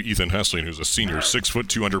here. We have Ethan Hessling, who's a senior, 6 foot,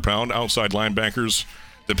 200 pound. Outside linebackers,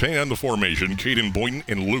 depending on the formation, Caden Boynton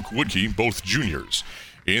and Luke Woodkey, both juniors.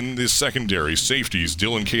 In the secondary, safeties,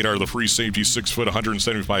 Dylan Kadar, the free safety, 6 foot,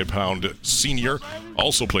 175 pound senior,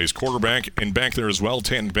 also plays quarterback, and back there as well,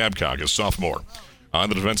 Tanton Babcock, a sophomore. On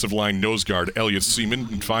the defensive line, nose guard, Elliot Seaman,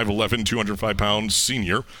 5'11", 205 pound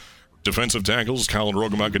senior. Defensive tackles, Colin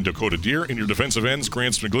Rogamuk and Dakota Deer. In your defensive ends,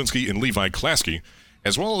 Grant Smiglinski and Levi Klasky,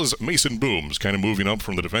 as well as Mason Booms, kind of moving up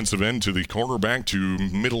from the defensive end to the cornerback to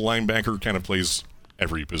middle linebacker, kind of plays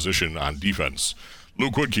every position on defense.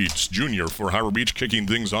 Luke Woodkey, junior, for Harbor Beach, kicking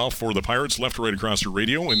things off for the Pirates, left to right across your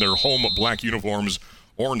radio in their home black uniforms,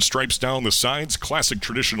 orange stripes down the sides, classic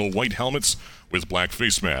traditional white helmets with black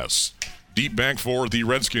face masks. Deep back for the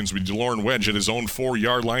Redskins with DeLorean Wedge at his own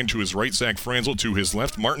 4-yard line. To his right, Zach Franzel. To his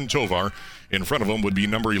left, Martin Tovar. In front of him would be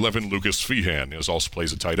number 11, Lucas Feehan, who also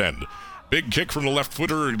plays a tight end. Big kick from the left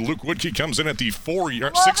footer. Luke Woodkey comes in at the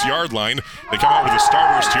 6-yard line. They come out with a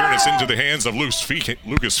starburst here, and it's into the hands of Lucas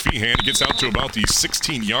Feehan. Gets out to about the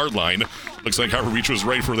 16-yard line. Looks like Harbor Beach was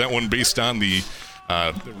right for that one based on the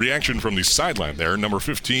reaction from the sideline there. Number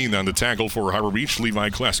 15 on the tackle for Harbor Beach,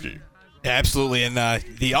 Levi Klasky. Yeah, absolutely, and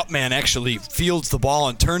the up man actually fields the ball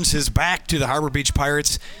and turns his back to the Harbor Beach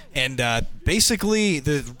Pirates, and basically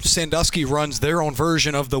the Sandusky runs their own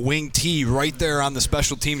version of the wing T right there on the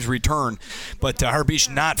special teams return, but Harbor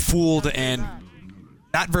Beach not fooled and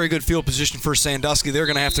not very good field position for Sandusky. They're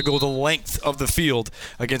going to have to go the length of the field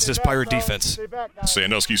against this Pirate defense.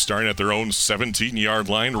 Sandusky starting at their own 17-yard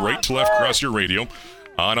line, right to left across your radio.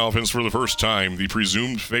 On offense for the first time, the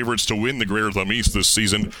presumed favorites to win the Greater Thumb East this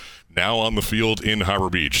season, now on the field in Harbor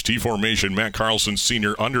Beach. T formation, Matt Carlson,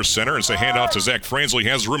 senior, under center. It's a handoff to Zach Franzel. He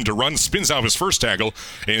has room to run, spins out his first tackle,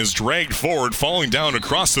 and is dragged forward, falling down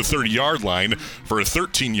across the 30-yard line for a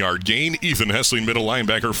 13-yard gain. Ethan Hessling, middle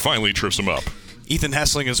linebacker, finally trips him up. Ethan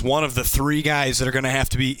Hessling is one of the 3 guys that are going to have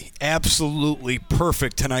to be absolutely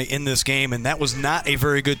perfect tonight in this game, and that was not a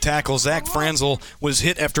very good tackle. Zach Franzel was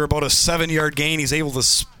hit after about a 7-yard gain. He's able to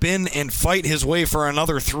spin and fight his way for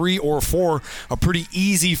another 3 or 4. A pretty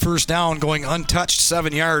easy first down, going untouched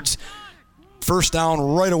 7 yards. First down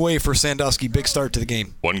right away for Sandusky. Big start to the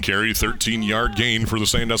game. 1 carry, 13-yard gain for the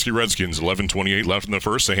Sandusky Redskins. 11:28 left in the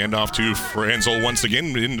first. A handoff to Franzel once again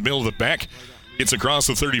in the middle of the back. Gets across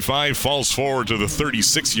the 35, falls forward to the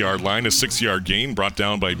 36-yard line. A 6-yard gain brought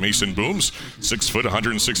down by Mason Booms, 6 foot,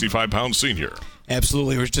 165 pound senior.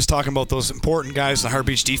 Absolutely. We were just talking about those important guys in the Harbor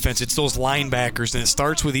Beach defense. It's those linebackers, and it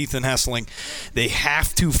starts with Ethan Hessling. They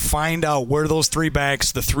have to find out where those 3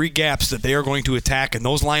 backs, the 3 gaps that they are going to attack, and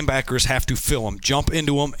those linebackers have to fill them, jump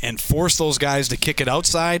into them, and force those guys to kick it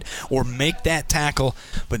outside or make that tackle.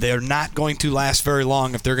 But they are not going to last very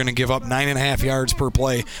long if they're going to give up 9.5 yards per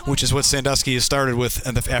play, which is what Sandusky has started with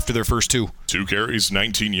after their first 2. 2 carries,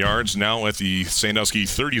 19 yards, now at the Sandusky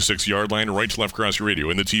 36-yard line, right to left across your radio.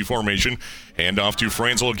 In the T formation, hand off to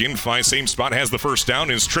Franzel again, finds same spot, has the first down,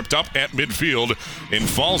 and is tripped up at midfield and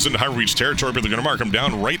falls into Harbor Beach territory, but they're going to mark him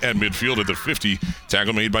down right at midfield at the 50.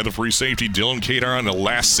 Tackle made by the free safety, Dylan Kadar, on the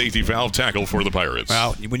last safety valve tackle for the Pirates.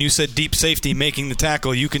 Well, when you said deep safety making the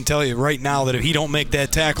tackle, you can tell you right now that if he don't make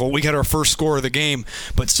that tackle, we got our first score of the game.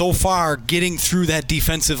 But so far, getting through that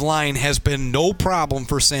defensive line has been no problem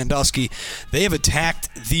for Sandusky. They have attacked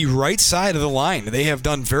the right side of the line. They have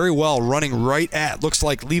done very well running right at, looks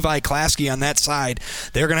like Levi Klasky on that side.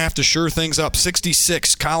 They're going to have to sure things up.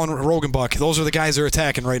 66, Colin Rogenbuck. Those are the guys they're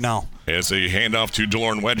attacking right now. It's a handoff to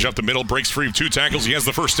DeLorean Wedge up the middle, breaks free of 2 tackles. He has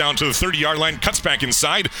the first down to the 30-yard line, cuts back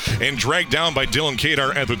inside, and dragged down by Dylan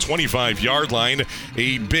Kadar at the 25-yard line.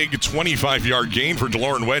 A big 25-yard gain for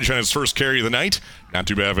DeLorean Wedge on his first carry of the night. Not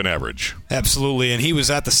too bad of an average. Absolutely, and he was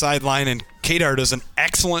at the sideline, and Kadar does an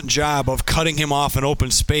excellent job of cutting him off in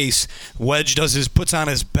open space. Wedge puts on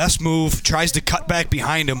his best move, tries to cut back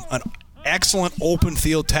behind him. An excellent open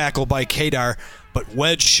field tackle by Kadar, but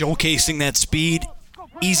Wedge showcasing that speed,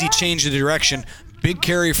 easy change of direction, big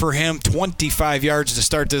carry for him, 25 yards to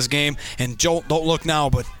start this game. And Joel, don't look now,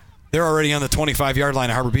 but they're already on the 25-yard line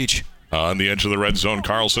at Harbor Beach. On the edge of the red zone,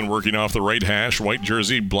 Carlson working off the right hash, white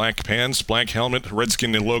jersey, black pants, black helmet,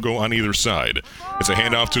 Redskin logo on either side. It's a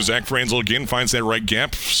handoff to Zach Franzel again, finds that right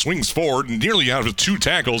gap, swings forward, nearly out of 2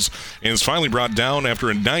 tackles, and is finally brought down after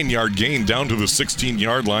a 9-yard gain down to the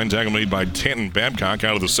 16-yard line. Tackle made by Tanton Babcock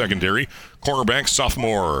out of the secondary. Cornerback,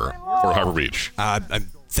 sophomore for Harbor Beach.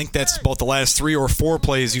 think that's about the last 3 or 4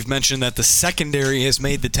 plays you've mentioned that the secondary has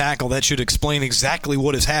made the tackle. That should explain exactly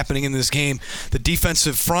what is happening in this game. The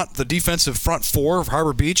defensive front 4 of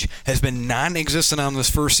Harbor Beach has been non-existent on this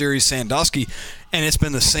first series, Sandusky, and it's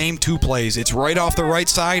been the same 2 plays. It's right off the right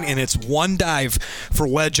side, and it's one dive for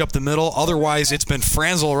Wedge up the middle. Otherwise, it's been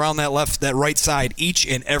Franzel around that right side each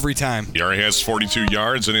and every time. Yari has 42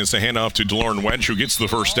 yards, and it's a handoff to DeLorme Wedge, who gets the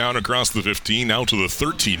first down across the 15, now to the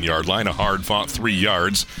 13-yard line, a hard-fought 3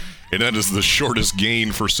 yards. And that is the shortest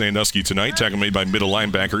gain for Sandusky tonight. Tackle made by middle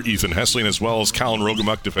linebacker Ethan Hessling, as well as Colin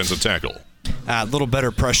Rogemuck, defensive tackle. A little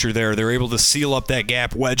better pressure there. They're able to seal up that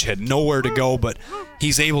gap. Wedge had nowhere to go, but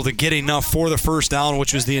he's able to get enough for the first down,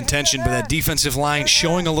 which was the intention. But that defensive line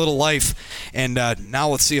showing a little life. And now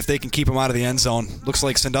let's see if they can keep him out of the end zone. Looks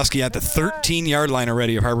like Sandusky at the 13-yard line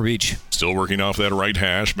already of Harbor Beach. Still working off that right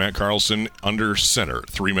hash. Matt Carlson under center.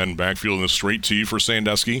 3-men backfield in the straight tee for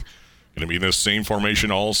Sandusky. Going to be in this same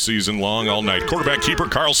formation all season long, all night. Quarterback keeper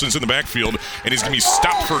Carlson's in the backfield, and he's going to be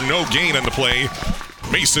stopped for no gain on the play.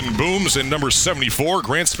 Mason Booms and number 74,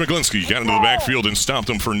 Grant Smiglinski, got into the backfield and stopped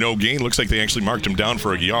him for no gain. Looks like they actually marked him down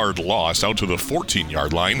for a yard loss out to the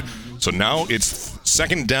 14-yard line. So now it's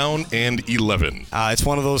 2nd down and 11. It's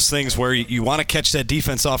one of those things where you want to catch that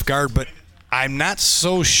defense off guard, but I'm not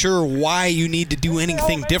so sure why you need to do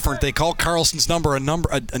anything different. They call Carlson's number a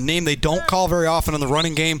name they don't call very often in the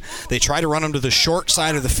running game. They try to run him to the short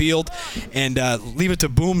side of the field and leave it to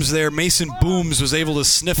Booms there. Mason Booms was able to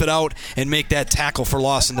sniff it out and make that tackle for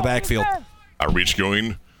loss in the backfield. Outreach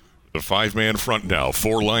going the 5-man front now,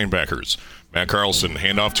 4 linebackers. Matt Carlson,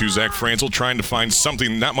 handoff to Zach Franzel, trying to find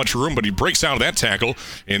something, not much room, but he breaks out of that tackle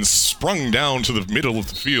and sprung down to the middle of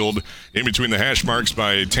the field in between the hash marks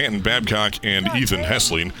by Tanton Babcock and Ethan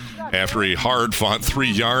Hessling. After a hard-fought 3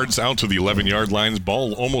 yards out to the 11-yard lines,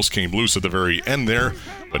 ball almost came loose at the very end there,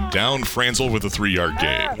 but down Franzel with a 3-yard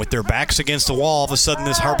gain. With their backs against the wall, all of a sudden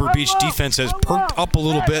this Harbor Beach defense has perked up a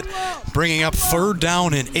little bit, bringing up 3rd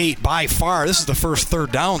down and 8 by far. This is the first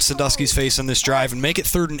 3rd down Sandusky's facing this drive, and make it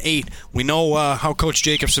 3rd and 8. We know how Coach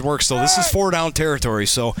Jacobson works, so this is 4-down territory,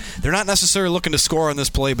 so they're not necessarily looking to score on this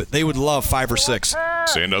play, but they would love 5 or 6.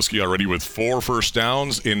 Sandusky already with 4 first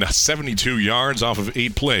downs in 72 yards off of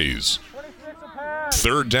 8 plays.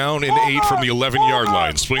 3rd down and 8 from the 11-yard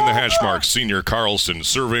line. Splitting the hash marks, senior Carlson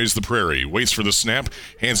surveys the prairie, waits for the snap,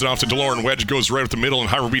 hands it off to DeLorme Wedge, goes right up the middle, and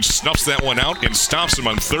Harbor Beach snuffs that one out and stops him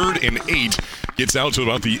on 3rd and 8. Gets out to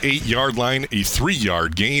about the 8-yard line, a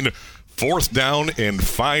 3-yard gain. 4th down and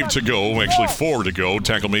 5 to go, actually 4 to go.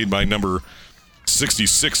 Tackle made by number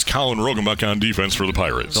 66, Colin Rogemuck on defense for the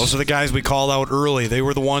Pirates. Those are the guys we called out early. They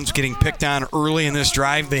were the ones getting picked on early in this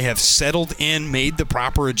drive. They have settled in, made the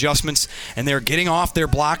proper adjustments, and they're getting off their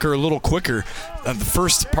blocker a little quicker. The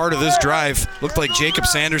first part of this drive looked like Jacob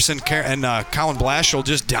Sanderson and Colin Blashill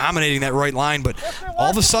just dominating that right line, but all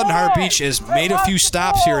of a sudden Harbor Beach has made a few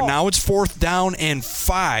stops here. Now it's 4th down and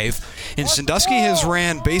 5, and Sandusky has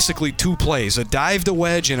ran basically 2 plays, a dive to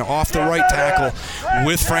Wedge and off the right tackle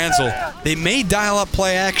with Franzel. They may dial up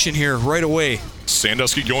play action here right away.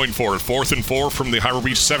 Sandusky going for it. 4th and 4 from the Harbor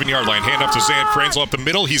Beach 7-yard line. Hand up to Zach Franzel up the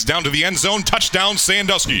middle. He's down to the end zone. Touchdown,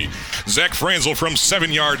 Sandusky. Zach Franzel from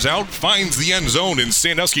 7 yards out finds the end zone, and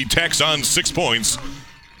Sandusky tacks on 6 points.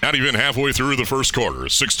 Not even halfway through the first quarter.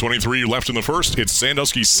 6:23 left in the first. It's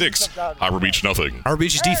Sandusky 6, Harbor Beach nothing. Harbor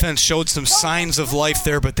Beach's defense showed some signs of life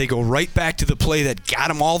there, but they go right back to the play that got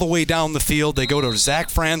them all the way down the field. They go to Zach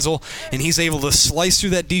Franzel, and he's able to slice through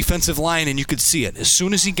that defensive line, and you could see it. As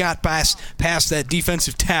soon as he got past that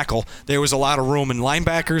defensive tackle, there was a lot of room, and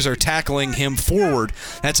linebackers are tackling him forward.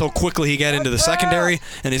 That's how quickly he got into the secondary,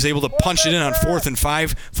 and is able to punch it in on 4th and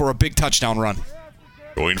 5 for a big touchdown run.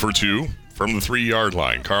 Going for 2. From the 3-yard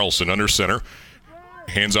line, Carlson under center.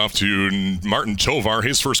 Hands off to Martin Tovar.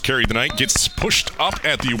 His first carry of the night gets pushed up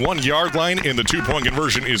at the 1-yard line, and the 2-point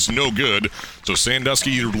conversion is no good. So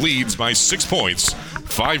Sandusky leads by 6 points.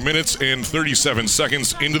 5 minutes and 37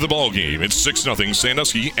 seconds into the ball game. It's 6-0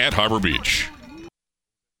 Sandusky at Harbor Beach.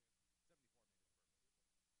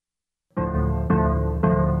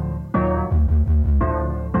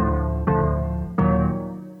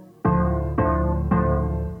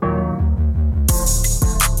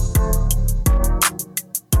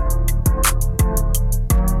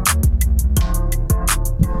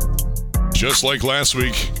 Just like last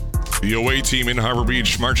week, the away team in Harbor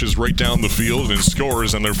Beach marches right down the field and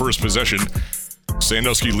scores on their first possession.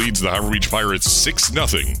 Sandusky leads the Harbor Beach Pirates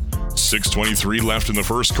 6-0. 6:23 left in the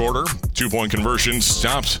first quarter. 2-point conversion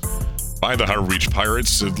stopped by the Harbor Beach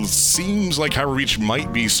Pirates. It seems like Harbor Beach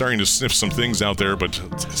might be starting to sniff some things out there, but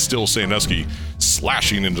still Sandusky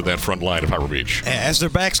slashing into that front line of Harbor Beach. As their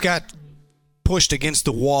backs got pushed against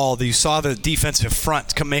the wall. You saw the defensive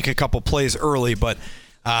front come make a couple plays early, but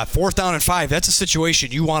 4th down and 5, that's a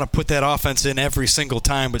situation you want to put that offense in every single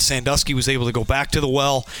time, but Sandusky was able to go back to the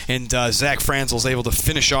well, and Zach Franzel was able to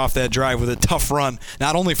finish off that drive with a tough run,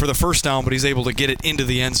 not only for the first down, but he's able to get it into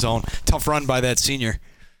the end zone. Tough run by that senior.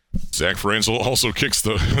 Zach Franzel also kicks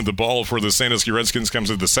the ball for the Sandusky Redskins,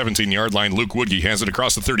 comes at the 17-yard line. Luke Woodgey has it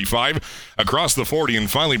across the 35, across the 40,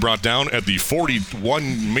 and finally brought down at the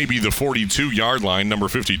 41, maybe the 42-yard line. Number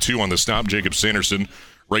 52 on the stop, Jacob Sanderson.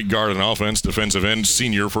 Right guard on offense, defensive end,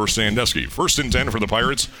 senior for Sandusky. 1st and 10 for the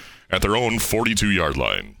Pirates at their own 42-yard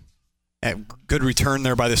line. Good return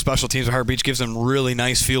there by the special teams of Harbor Beach. Gives them really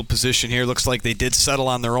nice field position here. Looks like they did settle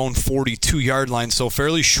on their own 42-yard line, so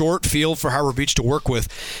fairly short field for Harbor Beach to work with.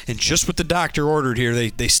 And just what the doctor ordered here,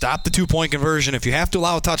 they stopped the 2-point conversion. If you have to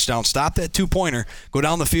allow a touchdown, stop that 2-pointer, go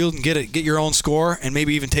down the field and get your own score, and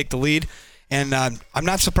maybe even take the lead. And I'm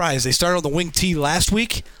not surprised. They started on the wing T last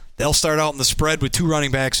week. They'll start out in the spread with 2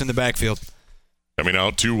 running backs in the backfield. Coming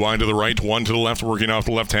out, 2 wide to the right, 1 to the left, working off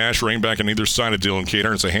the left hash, running back on either side of Dylan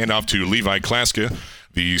Cater. It's a handoff to Levi Klaska,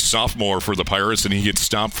 the sophomore for the Pirates, and he gets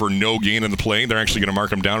stopped for no gain in the play. They're actually going to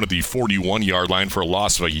mark him down at the 41-yard line for a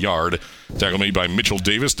loss of a yard. Tackle made by Mitchell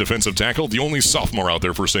Davis, defensive tackle, the only sophomore out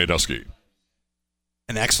there for Sandusky.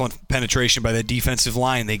 An excellent penetration by the defensive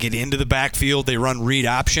line. They get into the backfield, they run read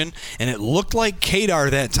option, and it looked like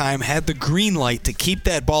Kadar that time had the green light to keep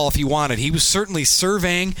that ball if he wanted. He was certainly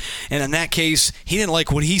surveying, and in that case, he didn't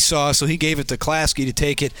like what he saw, so he gave it to Klasky to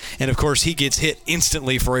take it, and of course, he gets hit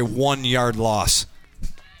instantly for a 1-yard loss.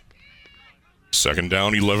 2nd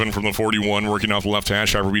down, 11 from the 41, working off the left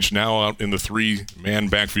hash. Harbor Beach now out in the 3-man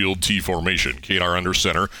backfield T formation. Kadar under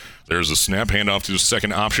center. There's a snap, handoff to the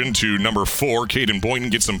second option to number 4. Caden Boynton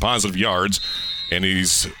gets some positive yards, and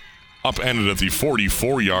he's upended at the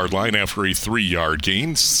 44-yard line after a 3-yard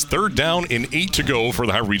gain. 3rd down and 8 to go for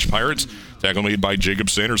the Harbor Beach Pirates. Tackle made by Jacob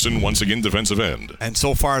Sanderson, once again defensive end. And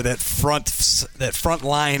so far, that front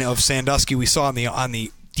line of Sandusky we saw on the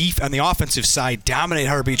offensive side dominate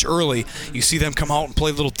Harbor Beach early. You see them come out and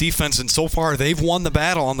play a little defense, and so far they've won the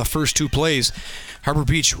battle on the first 2 plays. Harbor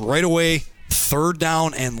Beach right away, 3rd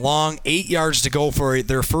down and long, 8 yards to go for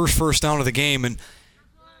their first down of the game, and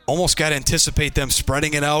almost got to anticipate them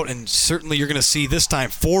spreading it out, and certainly you're going to see this time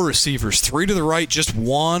 4 receivers, 3 to the right, just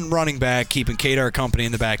 1 running back, keeping Kadar company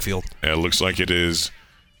in the backfield. It looks like it is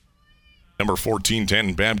number 14,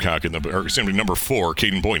 10, Babcock, number 4,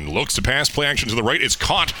 Caden Boynton. Looks to pass, play action to the right. It's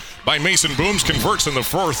caught by Mason Booms, converts on the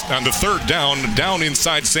 3rd down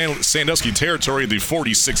inside Sandusky territory, the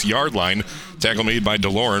 46-yard line. Tackle made by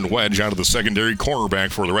DeLorean Wedge out of the secondary, cornerback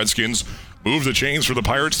for the Redskins. Move the chains for the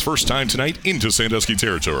Pirates, first time tonight into Sandusky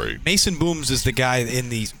territory. Mason Booms is the guy in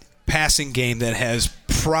the passing game that has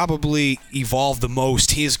probably evolved the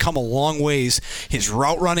most. He has come a long ways. His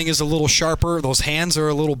route running is a little sharper. Those hands are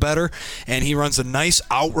a little better, and he runs a nice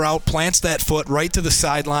out route, plants that foot right to the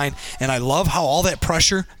sideline, and I love how all that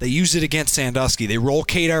pressure, they use it against Sandusky. They roll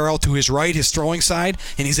Kadar out to his right, his throwing side,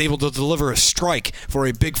 and he's able to deliver a strike for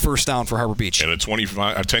a big first down for Harbor Beach. And a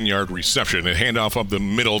 10-yard reception, a handoff up the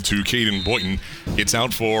middle to Caden Boynton. It's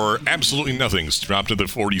out for absolutely nothing. It's dropped to the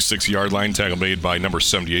 46-yard line. Tackle made by number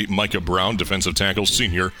 78, Micah Brown, defensive tackle,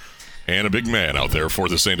 senior, and a big man out there for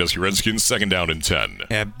the Sandusky Redskins. 2nd down and 10.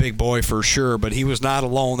 Yeah, big boy for sure, but he was not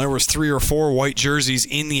alone. There was 3 or 4 white jerseys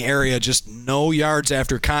in the area, just no yards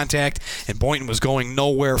after contact, and Boynton was going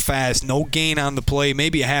nowhere fast. No gain on the play,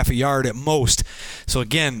 maybe a half a yard at most. So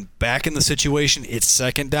again, back in the situation, it's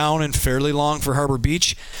 2nd down and fairly long for Harbor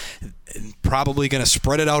Beach. Probably going to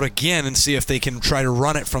spread it out again and see if they can try to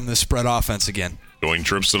run it from this spread offense again. Going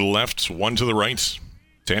trips to the left, 1 to the right.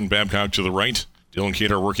 10 Babcock to the right. Dylan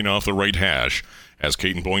Cater working off the right hash. As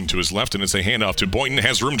Caden Boynton to his left, and it's a handoff to Boynton.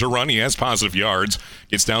 Has room to run. He has positive yards.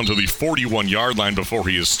 Gets down to the 41-yard line before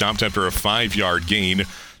he is stopped after a 5-yard gain.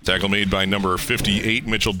 Tackle made by number 58,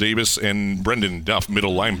 Mitchell Davis, and Brendan Duff,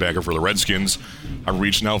 middle linebacker for the Redskins. Harbor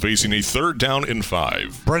Beach now facing a 3rd down and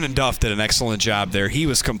 5. Brendan Duff did an excellent job there. He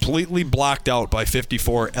was completely blocked out by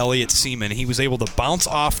 54, Elliott Seaman. He was able to bounce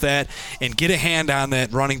off that and get a hand on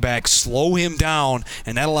that running back, slow him down,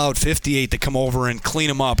 and that allowed 58 to come over and clean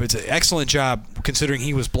him up. It's an excellent job considering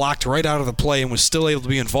he was blocked right out of the play and was still able to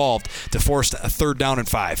be involved to force a 3rd down and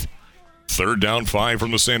 5. 3rd down, 5 from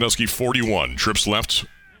the Sandusky 41. Trips left.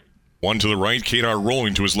 One to the right, Kadar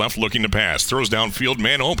rolling to his left, looking to pass. Throws downfield,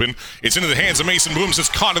 man open. It's into the hands of Mason Booms. It's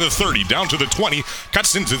caught at the 30, down to the 20.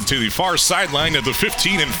 Cuts into the far sideline at the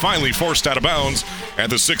 15, and finally forced out of bounds at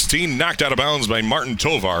the 16. Knocked out of bounds by Martin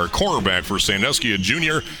Tovar, cornerback for Sandusky, a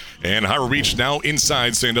junior. And Harbor Beach now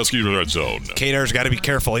inside Sandusky red zone. Kadar's got to be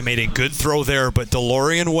careful. He made a good throw there, but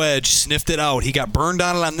DeLorean Wedge sniffed it out. He got burned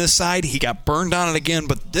on it on this side. He got burned on it again,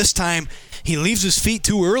 but this time he leaves his feet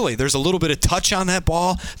too early. There's a little bit of touch on that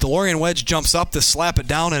ball. DeLorean Wedge jumps up to slap it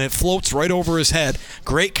down, and it floats right over his head.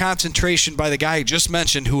 Great concentration by the guy I just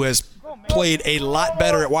mentioned, who has played a lot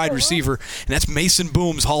better at wide receiver, and that's Mason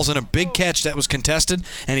Booms. Hauls in a big catch that was contested,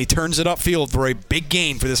 and he turns it upfield for a big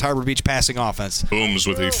gain for this Harbor Beach passing offense. Booms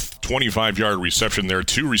with a 25-yard reception there.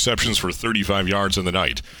 2 receptions for 35 yards in the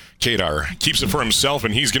night. Kadar keeps it for himself,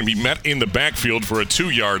 and he's going to be met in the backfield for a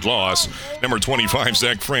 2-yard loss. Number 25,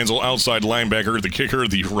 Zach Franzel, outside linebacker, the kicker,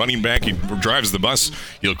 the running back. He drives the bus.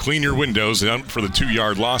 He'll clean your windows for the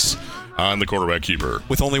 2-yard loss on the quarterback keeper.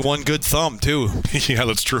 With only one good thumb, too. Yeah,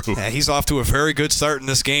 that's true. Yeah, he's off to a very good start in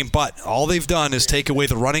this game, but all they've done is take away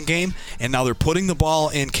the running game, and now they're putting the ball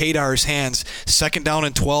in Kadar's hands. 2nd down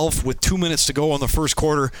and 12 with 2 minutes to go in the first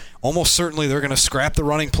quarter. Almost certainly they're going to scrap the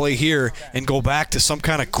running play here and go back to some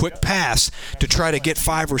kind of quick pass to try to get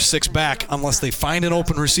 5 or 6 back unless they find an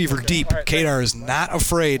open receiver deep. Kadar is not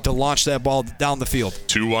afraid to launch that ball down the field.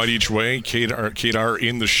 2 wide each way. Kadar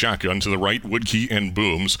in the shotgun to the right. Woodkey and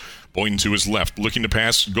Booms. Boynton to his left, looking to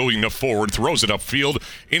pass, going up forward, throws it upfield,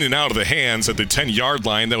 in and out of the hands at the 10-yard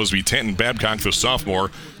line. That was Tanton Babcock, the sophomore.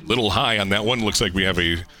 Little high on that one. Looks like we have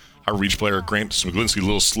a Reach player, Grant Smiglinski, a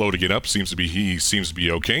little slow to get up. Seems to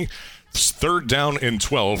be okay. 3rd down and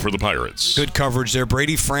 12 for the Pirates. Good coverage there.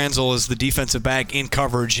 Brady Franzel is the defensive back in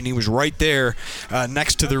coverage, and he was right there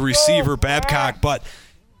next to the receiver, Babcock. But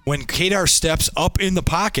when Kadar steps up in the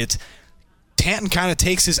pocket, Tanton kind of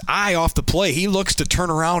takes his eye off the play. He looks to turn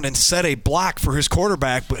around and set a block for his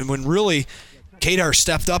quarterback, but when really Kadar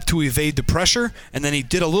stepped up to evade the pressure, and then he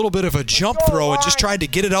did a little bit of a jump throw and just tried to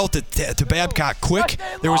get it out to Babcock quick.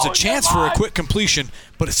 There was a chance for a quick completion,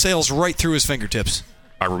 but it sails right through his fingertips.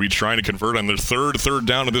 Harbor Beach trying to convert on their third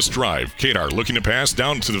down of this drive. Kadar looking to pass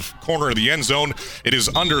down to the corner of the end zone. It is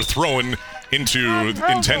underthrown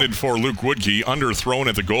intended for Luke Woodkey. Underthrown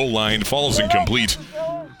at the goal line. Falls incomplete.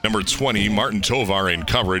 Number 20, Martin Tovar in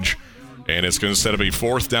coverage. And it's going to set up a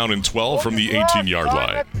 4th down and 12 from the 18-yard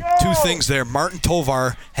line. 2 things there. Martin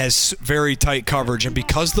Tovar has very tight coverage, and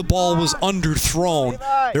because the ball was underthrown,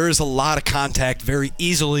 there is a lot of contact. Very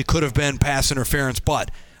easily could have been pass interference,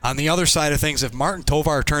 but on the other side of things, if Martin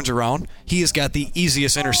Tovar turns around, he has got the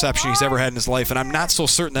easiest interception he's ever had in his life, and I'm not so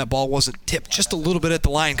certain that ball wasn't tipped just a little bit at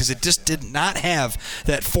the line because it just did not have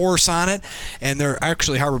that force on it, and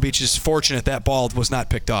Harbor Beach is fortunate that ball was not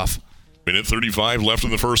picked off. Minute 35 left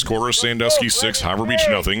in the first quarter. Sandusky 6, Harbor Beach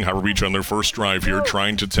nothing. Harbor Beach on their first drive here,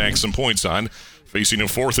 trying to tack some points on. Facing a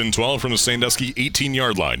 4th and 12 from the Sandusky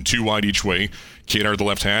 18-yard line. 2 wide each way. Kadar the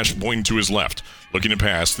left hash, Boyne to his left. Looking to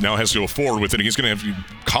pass. Now has to go forward with it. He's going to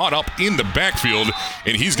have caught up in the backfield,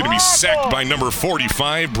 and he's going to be sacked by number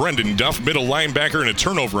 45, Brendan Duff, middle linebacker, and a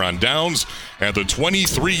turnover on downs at the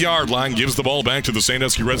 23-yard line. Gives the ball back to the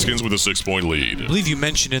Sandusky Redskins with a 6-point lead. I believe you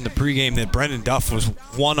mentioned in the pregame that Brendan Duff was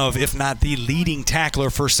one of, if not the leading tackler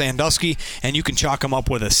for Sandusky, and you can chalk him up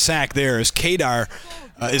with a sack there as Kadar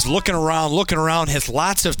is looking around, has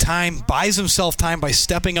lots of time, buys himself time by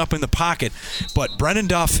stepping up in the pocket. But Brendan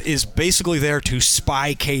Duff is basically there to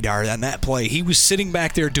spy Kadar on that play. He was sitting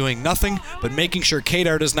back there doing nothing but making sure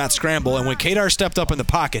Kadar does not scramble. And when Kadar stepped up in the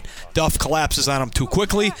pocket, Duff collapses on him too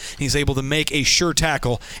quickly. He's able to make a sure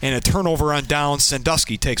tackle, and a turnover on downs.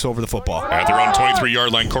 Sandusky takes over the football. At their own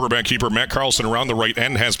 23-yard line, quarterback keeper Matt Carlson around the right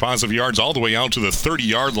end has positive yards all the way out to the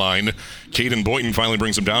 30-yard line. Caden Boynton finally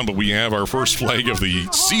brings him down, but we have our first flag of the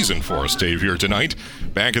season for us, Dave, here tonight.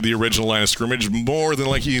 Back at the original line of scrimmage, more than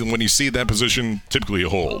likely when you see that position, typically a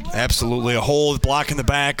hold. Absolutely a hold, blocking the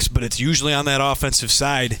backs, but it's usually on that offensive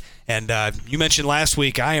side. And you mentioned last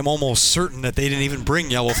week, I am almost certain that they didn't even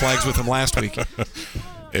bring yellow flags with them last week.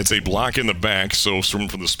 It's a block in the back, so from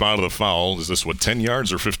the spot of the foul, is this, 10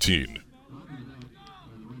 yards or 15?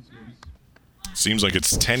 Seems like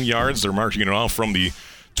it's 10 yards. They're marking it off from the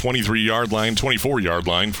 23-yard line, 24-yard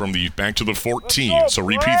line from the back to the 14. So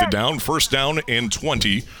repeat the down, 1st down and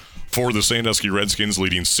 20 for the Sandusky Redskins,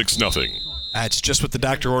 leading 6-0. It's just what the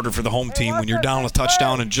doctor ordered for the home team. When you're down a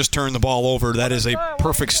touchdown and just turn the ball over, that is a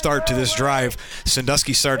perfect start to this drive.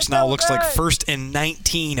 Sandusky starts now, looks like 1st and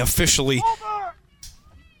 19 officially.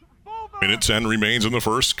 Minute 10 remains in the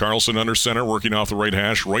first. Carlson under center, working off the right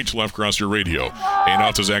hash, right to left across your radio. And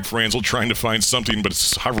out to Zach Franzel, trying to find something, but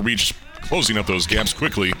it's Harbor Beach closing up those gaps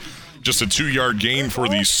quickly. Just a 2-yard gain for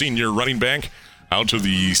the senior running back. Out to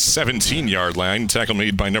the 17-yard line. Tackle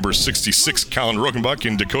made by number 66, Colin Rokenbuck,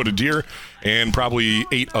 in Dakota Deer, and probably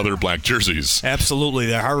 8 other black jerseys. Absolutely.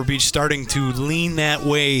 The Harbor Beach starting to lean that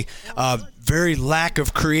way. Very lack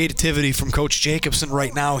of creativity from Coach Jacobson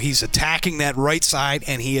right now. He's attacking that right side,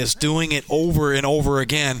 and he is doing it over and over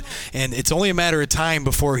again. And it's only a matter of time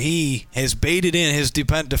before he has baited in his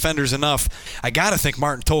defenders enough. I got to think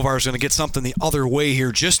Martin Tovar is going to get something the other way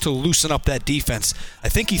here just to loosen up that defense. I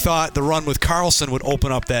think he thought the run with Carlson would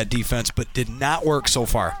open up that defense, but did not work so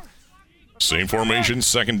far. Same formation,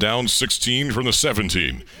 second down, 16 from the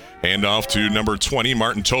 17. Hand off to number 20.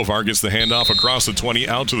 Martin Tovar gets the handoff across the 20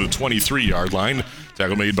 out to the 23-yard line.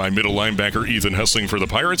 Tackle made by middle linebacker Ethan Hessling for the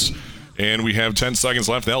Pirates. And we have 10 seconds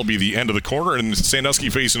left. That'll be the end of the quarter. And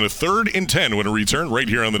Sandusky facing a 3rd and 10 when a return right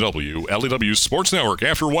here on the WLEW Sports Network.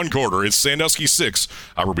 After one quarter, it's Sandusky 6,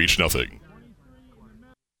 Harbor Beach nothing.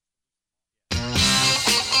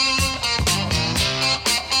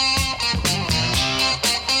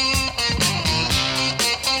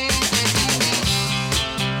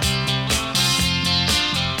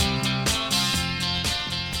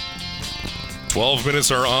 Twelve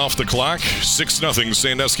minutes are off the clock. 6-0.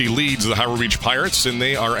 Sandusky leads the Harbor Beach Pirates, and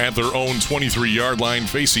they are at their own 23-yard line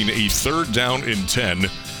facing a 3rd down and 10.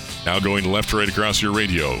 Now going left to right across your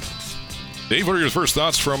radio. Dave, what are your first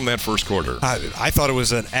thoughts from that first quarter? I thought it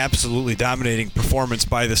was an absolutely dominating performance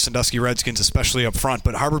by the Sandusky Redskins, especially up front.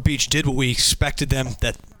 But Harbor Beach did what we expected them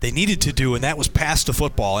that they needed to do, and that was pass the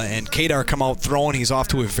football. And Kadar come out throwing. He's off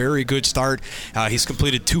to a very good start. He's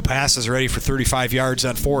completed 2 passes already for 35 yards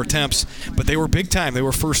on 4 attempts. But they were big time. They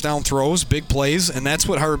were first down throws, big plays, and that's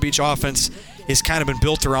what Harbor Beach offense has kind of been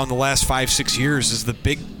built around the last 5-6 years, is the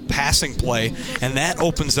big passing play, and that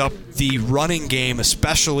opens up the running game,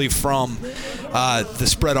 especially from the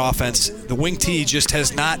spread offense. The wing T just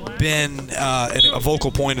has not been a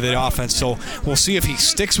vocal point of the offense, so we'll see if he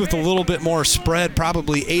sticks with a little bit more spread,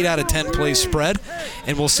 probably 8 out of 10 plays spread,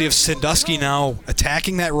 and we'll see if Sandusky now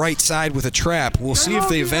attacking that right side with a trap. We'll see if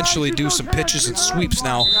they eventually do some pitches and sweeps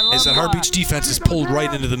now, as the Harbor Beach defense is pulled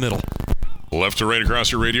right into the middle. Left to right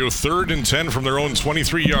across your radio, 3rd and 10 from their own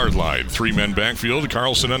 23-yard line. 3 men backfield,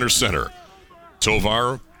 Carlson under center.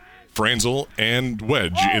 Tovar, Franzel, and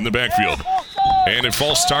Wedge in the backfield. And a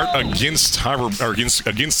false start against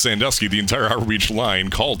Sandusky. The entire Harbor Beach line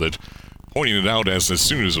called it, pointing it out as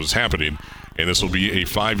soon as it was happening. And this will be a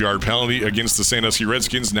 5-yard penalty against the Sandusky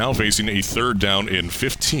Redskins, now facing a 3rd down and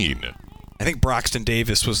 15. I think Broxton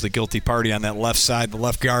Davis was the guilty party on that left side, the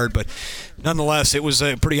left guard, but nonetheless, it was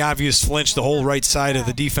a pretty obvious flinch. The whole right side of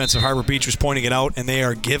the defense of Harbor Beach was pointing it out, and they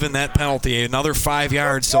are given that penalty, another 5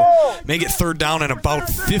 yards, so make it 3rd down and about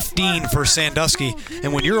 15 for Sandusky.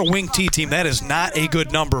 And when you're a wing T team, that is not a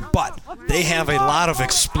good number, but they have a lot of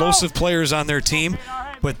explosive players on their team.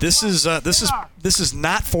 But this is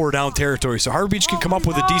not 4-down territory, so Harbor Beach can come up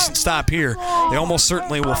with a decent stop here. They almost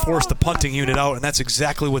certainly will force the punting unit out, and that's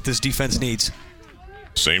exactly what this defense needs.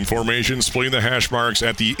 Same formation, splitting the hash marks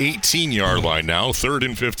at the 18-yard line now. 3rd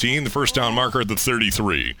and 15, the first down marker at the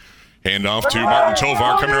 33. Handoff to Martin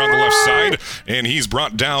Tovar coming around the left side, and he's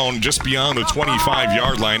brought down just beyond the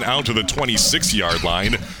 25-yard line out to the 26-yard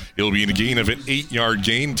line. It'll be a gain of an 8-yard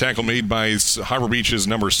gain. Tackle made by Harbor Beach's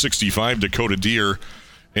number 65, Dakota Deer.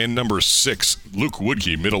 And number 6, Luke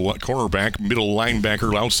Woodkey, middle cornerback, middle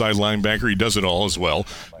linebacker, outside linebacker. He does it all as well.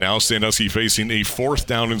 Now Sandusky facing a 4th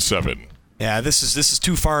down and 7. Yeah, this is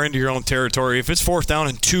too far into your own territory. If it's 4th down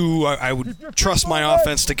and 2, I would trust my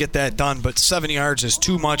offense to get that done. But 7 yards is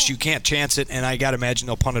too much. You can't chance it, and I got to imagine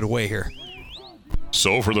they'll punt it away here.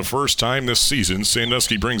 So for the first time this season,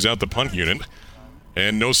 Sandusky brings out the punt unit.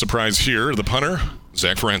 And no surprise here, the punter,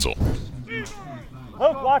 Zach Franzel.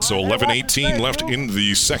 So 11:18 left in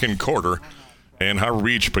the second quarter, and Harbor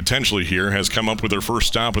Beach potentially here has come up with their first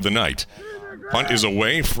stop of the night. Punt is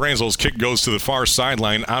away. Franzel's kick goes to the far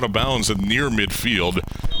sideline, out of bounds at near midfield,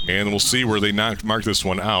 and we'll see where they mark this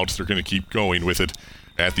one out. They're going to keep going with it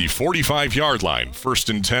at the 45-yard line. 1st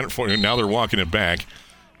and 10. Now they're walking it back,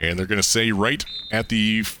 and they're going to say right at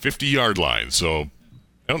the 50-yard line. So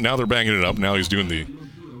now they're banging it up. Now he's doing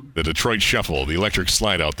the Detroit shuffle, the electric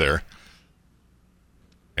slide out there.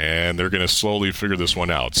 And they're going to slowly figure this one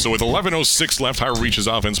out. So with 11:06 left, Harbor Beach's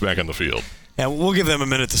offense back on the field. Yeah, we'll give them a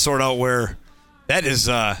minute to sort out where that is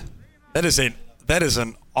an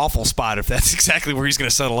awful spot if that's exactly where he's going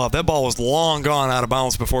to settle up. That ball was long gone out of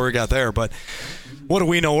bounds before we got there. But what do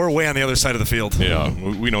we know? We're way on the other side of the field. Yeah,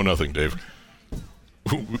 we know nothing, Dave.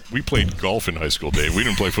 We played golf in high school, Dave. We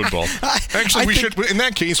didn't play football. Actually, in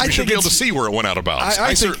that case, we should be able to see where it went out of bounds.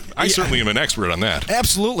 I certainly am an expert on that.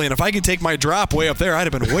 Absolutely, and if I could take my drop way up there,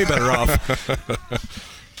 I'd have been way better off.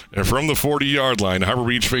 And from the 40-yard line, Harbor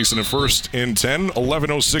Beach facing a 1st and 10,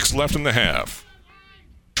 11:06 left in the half.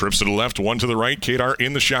 Trips to the left, one to the right. Kadar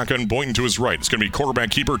in the shotgun, Boynton to his right. It's going to be quarterback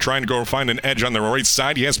keeper trying to go find an edge on the right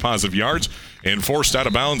side. He has positive yards and forced out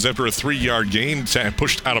of bounds after a 3-yard gain.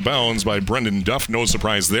 Pushed out of bounds by Brendan Duff. No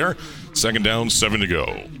surprise there. 2nd down, 7 to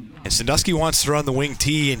go. And Sandusky wants to run the wing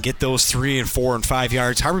T and get those 3 and 4 and 5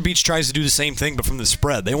 yards. Harbor Beach tries to do the same thing, but from the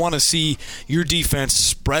spread. They want to see your defense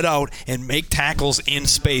spread out and make tackles in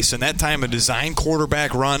space. And that time, a design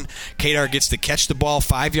quarterback run. Kadar gets to catch the ball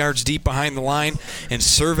 5 yards deep behind the line and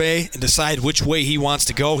survey and decide which way he wants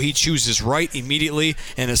to go. He chooses right immediately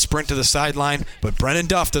and a sprint to the sideline. But Brendan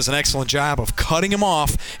Duff does an excellent job of cutting him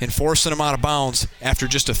off and forcing him out of bounds after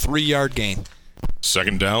just a 3-yard gain.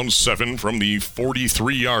 2nd down, 7 from the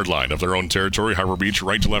 43-yard line of their own territory. Harbor Beach,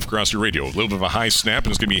 right to left across your radio. A little bit of a high snap,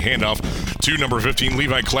 and it's going to be a handoff to number 15,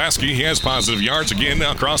 Levi Klasky. He has positive yards again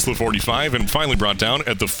across the 45 and finally brought down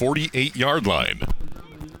at the 48-yard line.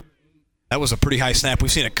 That was a pretty high snap. We've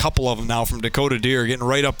seen a couple of them now from Dakota Deer getting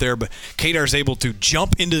right up there, but Kadar's able to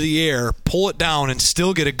jump into the air, pull it down, and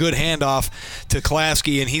still get a good handoff to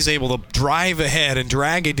Klasky, and he's able to drive ahead and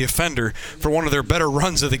drag a defender for one of their better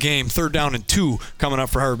runs of the game. 3rd down and 2 coming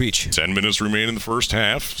up for Harbor Beach. 10 minutes remain in the first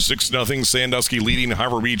half. 6-0 Sandusky leading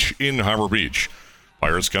Harbor Beach in Harbor Beach.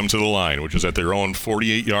 Pirates come to the line, which is at their own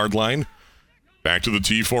 48-yard line. Back to the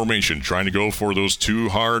T formation, trying to go for those 2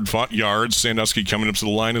 hard-fought yards. Sandusky coming up to the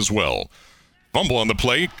line as well. Fumble on the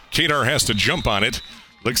play. Kadar has to jump on it.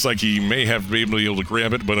 Looks like he may have been able to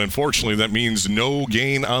grab it, but unfortunately that means no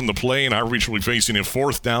gain on the play, and Harbor Beach will be facing a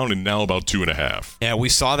 4th down and now about 2.5. Yeah, we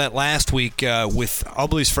saw that last week with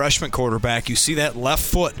Ubly's freshman quarterback. You see that left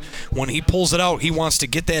foot. When he pulls it out, he wants to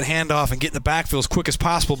get that handoff and get in the backfield as quick as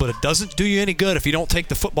possible, but it doesn't do you any good if you don't take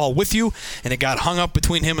the football with you, and it got hung up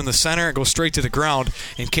between him and the center. It goes straight to the ground,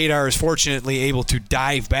 and Kadar is fortunately able to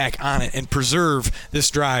dive back on it and preserve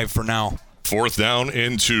this drive for now. 4th down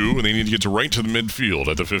and 2, and they need to get right to the midfield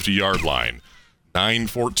at the 50-yard line.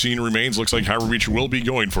 9:14 remains. Looks like Harbor Beach will be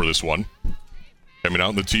going for this one. Coming out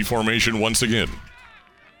in the T formation once again.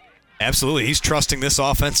 Absolutely. He's trusting this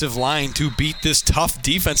offensive line to beat this tough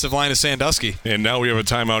defensive line of Sandusky. And now we have a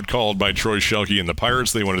timeout called by Troy Schelke and the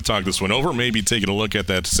Pirates. They want to talk this one over, maybe taking a look at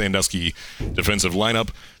that Sandusky defensive lineup.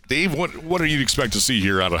 Dave, what do you expect to see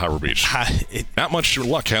here out of Harbor Beach? Not much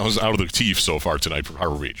luck out of the teeth so far tonight for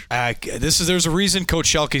Harbor Beach. There's a reason Coach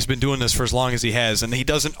Schelke's been doing this for as long as he has, and he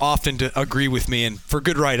doesn't often agree with me, and for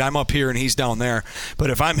good right. I'm up here and he's down there. But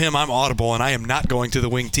if I'm him, I'm audible, and I am not going to the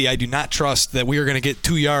wing T. I do not trust that we are going to get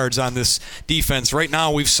 2 yards on this defense. Right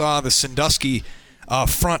now, we've saw the Sandusky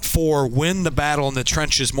front 4 win the battle in the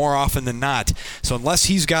trenches more often than not. So unless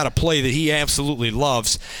he's got a play that he absolutely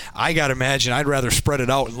loves, I got to imagine I'd rather spread it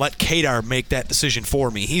out and let Kadar make that decision for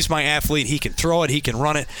me. He's my athlete. He can throw it. He can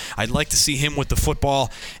run it. I'd like to see him with the football,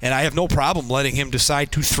 and I have no problem letting him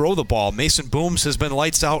decide to throw the ball. Mason Booms has been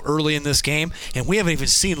lights out early in this game, and we haven't even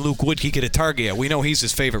seen Luke Woodkey get a target yet. We know he's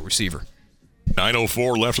his favorite receiver.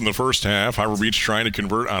 9:04 left in the first half. Harbor Beach trying to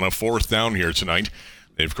convert on a 4th down here tonight.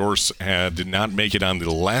 They, of course, did not make it on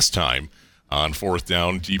the last time on 4th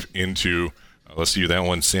down deep into, let's see, that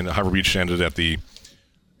one, Harbor Beach ended at the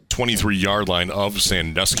 23-yard line of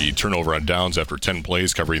Sandusky. Turnover on downs after 10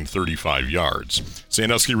 plays, covering 35 yards.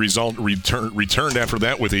 Sandusky returned after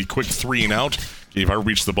that with a quick 3-and-out. Gave Harbor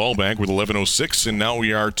Beach the ball back with 11:06, and now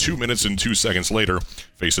we are 2 minutes and 2 seconds later,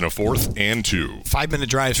 facing a 4th and 2. 5-minute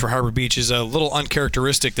drives for Harbor Beach is a little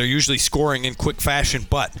uncharacteristic. They're usually scoring in quick fashion,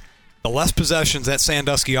 but the less possessions that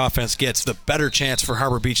Sandusky offense gets, the better chance for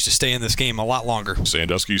Harbor Beach to stay in this game a lot longer.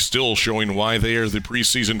 Sandusky still showing why they are the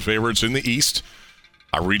preseason favorites in the East.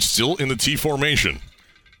 Harbor Beach still in the T formation.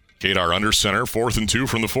 Kadar under center, 4th and 2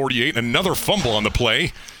 from the 48. Another fumble on the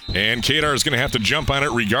play, and Kadar is going to have to jump on it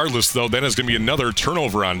regardless, though. That is going to be another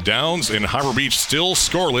turnover on downs, and Harbor Beach still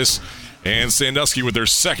scoreless. And Sandusky, with their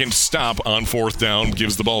second stop on 4th down,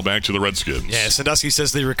 gives the ball back to the Redskins. Yeah, Sandusky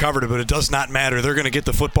says they recovered it, but it does not matter. They're going to get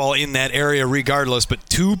the football in that area regardless. But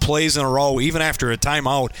 2 plays in a row, even after a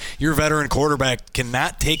timeout, your veteran quarterback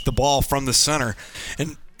cannot take the ball from the center.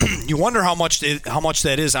 And you wonder how much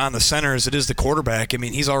that is on the center as it is the quarterback. I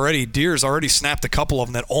mean, Deer's already snapped a couple of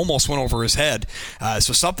them that almost went over his head.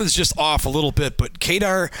 So something's just off a little bit. But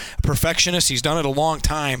Kadar, perfectionist, he's done it a long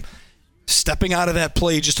time. stepping out of that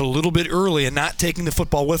play just a little bit early and not taking the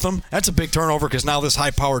football with them, that's a big turnover because now this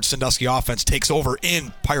high-powered Sandusky offense takes over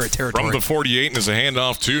in Pirate territory. From the 48 and is a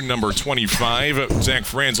handoff to number 25. Zach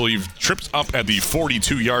Franzel, you've tripped up at the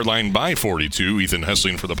 42-yard line by 42. Ethan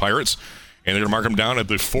Hessling for the Pirates. And they're going to mark him down at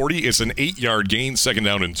the 40. It's an 8-yard gain, 2nd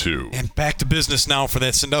down and 2. And back to business now for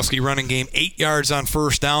that Sandusky running game. 8 yards on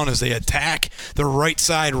 1st down as they attack the right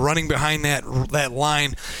side, running behind that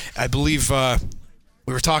line. I believe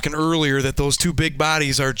we were talking earlier that those two big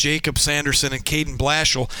bodies are Jacob Sanderson and Caden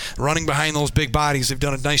Blashill. Running behind those big bodies, they've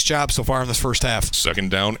done a nice job so far in this first half. 2nd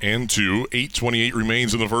down and 2. 8:28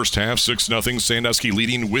 remains in the first half. 6-0. Sandusky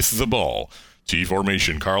leading with the ball. T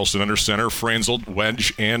formation. Carlson under center. Franzel,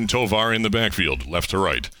 Wedge, and Tovar in the backfield, left to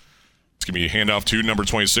right. It's going to be a handoff to number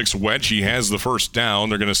 26, Wedge. He has the first down.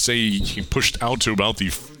 They're going to say he pushed out to about the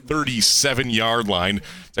 37-yard line.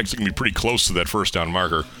 It's actually going to be pretty close to that first down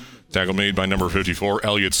marker. Tackle made by number 54,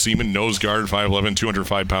 Elliott Seaman, nose guard, 5'11",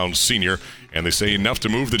 205-pound senior. And they say enough to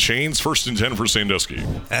move the chains. 1st and 10 for Sandusky.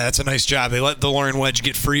 That's a nice job. They let DeLorean Wedge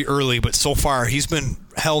get free early, but so far he's been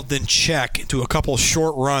held in check to a couple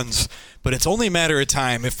short runs. But it's only a matter of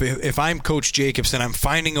time. If I'm Coach Jacobson, I'm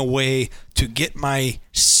finding a way to get my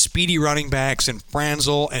speedy running backs and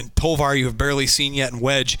Franzel and Tovar, you have barely seen yet, and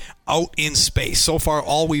Wedge out in space. So far,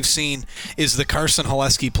 all we've seen is the Carson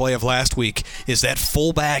Haleski play of last week, is that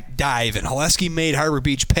fullback dive. And Haleski made Harbor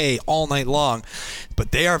Beach pay all night long.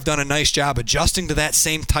 But they have done a nice job adjusting to that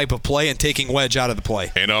same type of play and taking Wedge out of the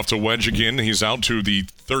play. And off to Wedge again. He's out to the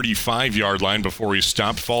 35-yard line before he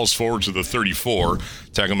stopped. Falls forward to the 34.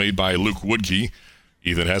 Tackle made by Luke Woodkey.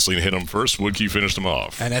 Ethan Hessling hit him first. Woodkey finished him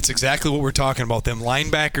off. And that's exactly what we're talking about. Them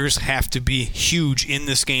linebackers have to be huge in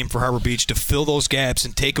this game for Harbor Beach to fill those gaps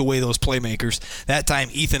and take away those playmakers. That time,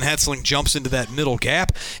 Ethan Hessling jumps into that middle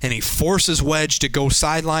gap, and he forces Wedge to go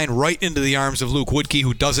sideline right into the arms of Luke Woodkey,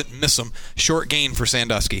 who doesn't miss him. Short gain for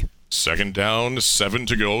Sandusky. 2nd down, 7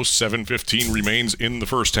 to go. 7:15 remains in the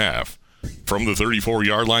first half. From the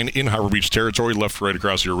 34-yard line in Harbor Beach territory, left to right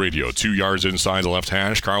across your radio. 2 yards inside the left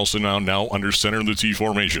hash. Carlson now under center in the T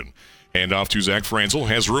formation. Hand off to Zach Franzel.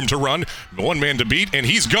 Has room to run. One man to beat, and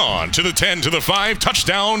he's gone. To the 10, to the 5.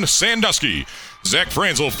 Touchdown, Sandusky. Zach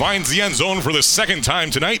Franzel finds the end zone for the 2nd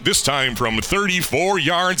time tonight, this time from 34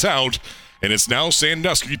 yards out. And it's now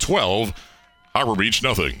Sandusky 12, Harbor Beach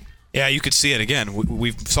nothing. Yeah, you could see it again.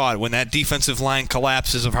 We saw it when that defensive line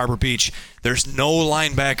collapses of Harbor Beach. There's no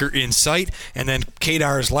linebacker in sight, and then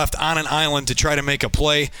Kadar is left on an island to try to make a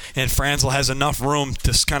play, and Franzel has enough room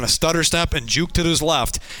to kind of stutter step and juke to his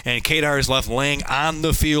left, and Kadar is left laying on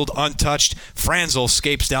the field untouched. Franzel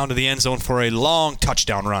escapes down to the end zone for a long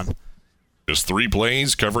touchdown run. Just 3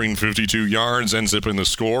 plays, covering 52 yards, ends up in the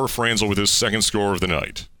score. Franzel with his 2nd score of the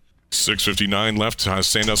night. 6:59 left.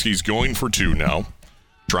 Sandusky's going for 2 now,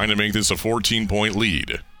 trying to make this a 14-point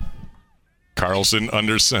lead. Carlson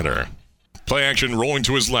under center. Play action rolling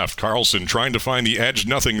to his left. Carlson trying to find the edge.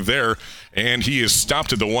 Nothing there. And he is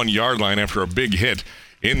stopped at the 1-yard line after a big hit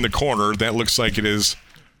in the corner. That looks like it is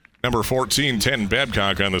number 14, 10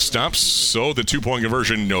 Babcock on the stops. So the 2-point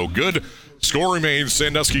conversion no good. Score remains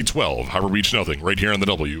Sandusky 12, Harbor Beach nothing. Right here on the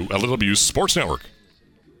WLW Sports Network.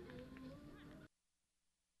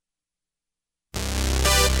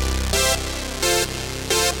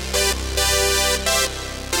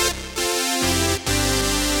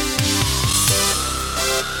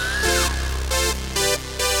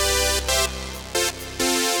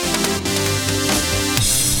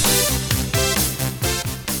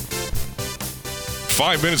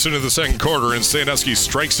 Five minutes into the 2nd quarter, and Sandusky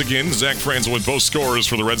strikes again. Zach Franzel with both scores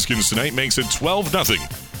for the Redskins tonight makes it 12-0.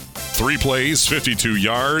 3 plays, 52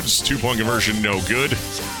 yards, 2-point conversion no good.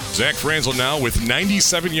 Zach Franzel now with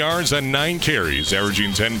 97 yards and 9 carries, averaging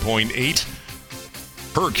 10.8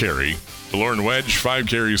 per carry. DeLorean Wedge, 5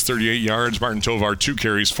 carries, 38 yards. Martin Tovar, 2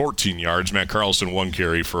 carries, 14 yards. Matt Carlson, 1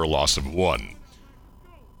 carry for a loss of 1.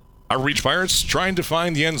 Our Beach Pirates trying to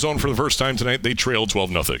find the end zone for the first time tonight. They trail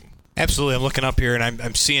 12-0. Absolutely. I'm looking up here, and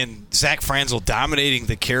I'm seeing Zach Franzel dominating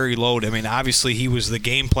the carry load. I mean, obviously, he was the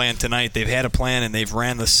game plan tonight. They've had a plan, and they've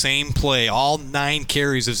ran the same play. All 9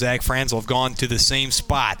 carries of Zach Franzel have gone to the same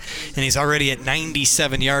spot, and he's already at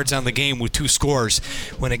 97 yards on the game with 2 scores.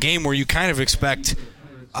 When a game where you kind of expect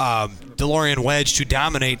DeLorean Wedge to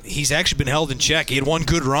dominate, he's actually been held in check. He had 1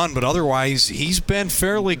 good run, but otherwise, he's been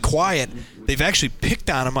fairly quiet. They've actually picked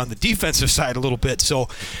on him on the defensive side a little bit.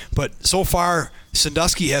 But so far,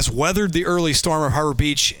 Sandusky has weathered the early storm of Harbor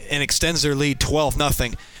Beach and extends their lead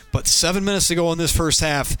 12-0. But 7 minutes to go in this first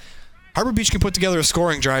half, Harbor Beach can put together a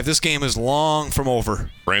scoring drive. This game is long from over.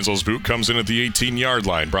 Franzel's boot comes in at the 18-yard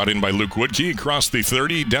line, brought in by Luke Woodkey across the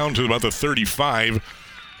 30 down to about the 35.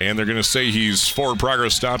 And they're going to say he's forward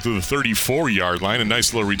progress stop to the 34-yard line. A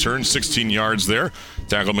nice little return, 16 yards there.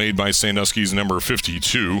 Tackle made by Sandusky's number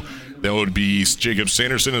 52. That would be Jacob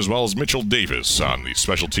Sanderson as well as Mitchell Davis on the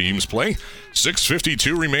special teams play.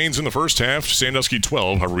 6:52 remains in the first half. Sandusky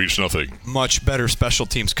 12, Harbor Beach nothing. Much better special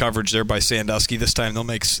teams coverage there by Sandusky. This time they'll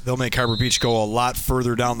make Harbor Beach go a lot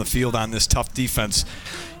further down the field on this tough defense.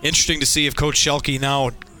 Interesting to see if Coach Schelke now,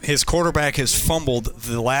 his quarterback has fumbled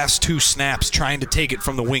the last 2 snaps trying to take it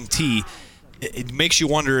from the wing tee. It makes you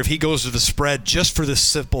wonder if he goes to the spread just for the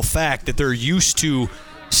simple fact that they're used to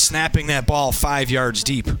snapping that ball 5 yards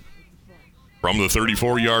deep. From the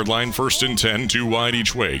 34-yard line, 1st and 10, 2 wide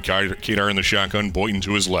each way. Kadar in the shotgun, Boynton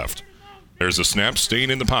to his left. There's a snap,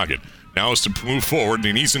 staying in the pocket. Now is to move forward,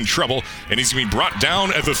 and he's in trouble, and he's going to be brought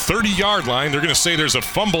down at the 30-yard line. They're going to say there's a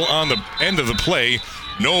fumble on the end of the play.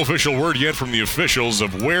 No official word yet from the officials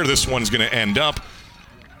of where this one's going to end up.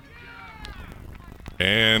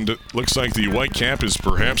 And looks like the white cap is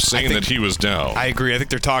perhaps saying that he was down. I agree. I think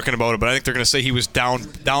they're talking about it, but I think they're going to say he was down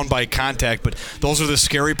by contact. But those are the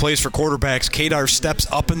scary plays for quarterbacks. Kadar steps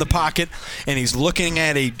up in the pocket, and he's looking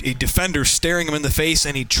at a defender staring him in the face,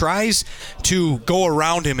 and he tries to go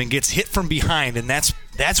around him and gets hit from behind, and that's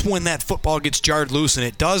when that football gets jarred loose, and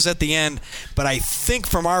it does at the end. But I think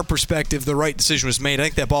from our perspective, the right decision was made. I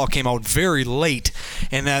think that ball came out very late,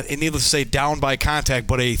 and needless to say, down by contact,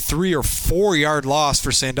 but a 3 or 4 yard loss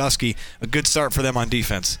for Sandusky. A good start for them on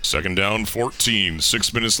defense. 2nd down, 14.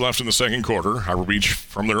 6 minutes left in the second quarter. Harbor Beach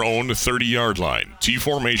from their own 30-yard line. T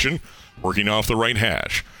formation, working off the right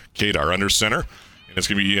hash. Kadar under center. And it's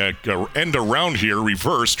going to be an end around here,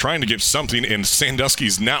 reverse, trying to get something, and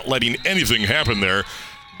Sandusky's not letting anything happen there.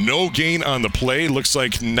 No gain on the play. Looks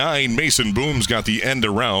like 9. Mason Booms got the end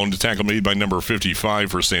around. Tackle made by number 55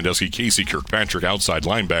 for Sandusky. Casey Kirkpatrick, outside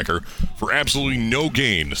linebacker, for absolutely no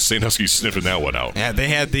gain. Sandusky sniffing that one out. Yeah, they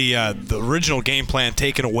had the original game plan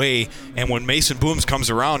taken away, and when Mason Booms comes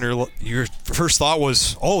around, your first thought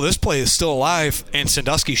was, oh, this play is still alive, and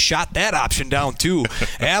Sandusky shot that option down too.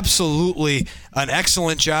 Absolutely an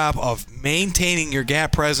excellent job of maintaining your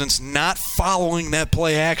gap presence, not following that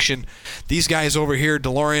play action. These guys over here,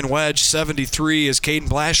 DeLorean Wedge, 73, is Caden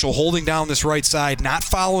Blashill holding down this right side, not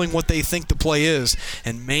following what they think the play is,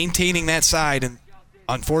 and maintaining that side. And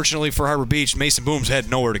unfortunately for Harbor Beach, Mason Booms had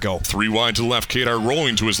nowhere to go. 3 wide to the left. Kadar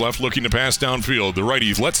rolling to his left, looking to pass downfield. The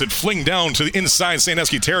righty lets it fling down to the inside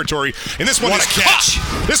Sandusky territory, and this one is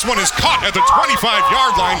caught. This one is caught at the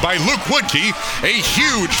 25-yard line by Luke Woodkey. A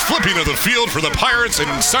huge flipping of the field for the Pirates,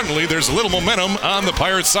 and suddenly there's a little momentum on the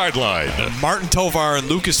Pirates sideline. Martin Tovar and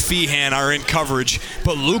Lucas Feehan are in coverage,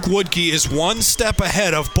 but Luke Woodkey is one step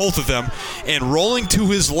ahead of both of them, and rolling to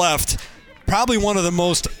his left, probably one of the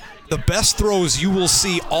best throws you will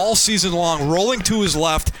see all season long, rolling to his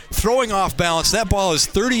left, throwing off balance. That ball is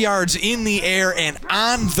 30 yards in the air and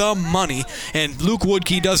on the money, and Luke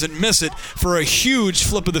Woodkey doesn't miss it for a huge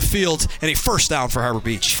flip of the field and a first down for Harbor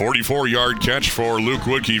Beach. 44-yard catch for Luke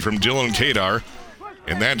Woodkey from Dylan Kadar,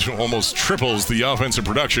 and that almost triples the offensive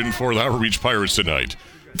production for the Harbor Beach Pirates tonight.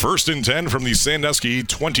 1st and 10 from the Sandusky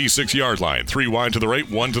 26-yard line. 3 wide to the right,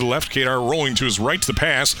 1 to the left. Kadar rolling to his right to the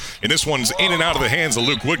pass, and this one's in and out of the hands of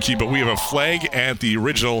Luke Woodkey, but we have a flag at the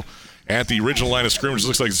original line of scrimmage. It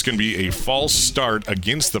looks like it's going to be a false start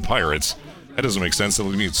against the Pirates. That doesn't make sense. That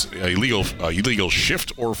means illegal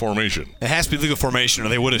shift or formation. It has to be legal formation, or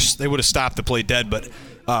they would have stopped the play dead. But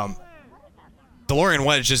DeLorean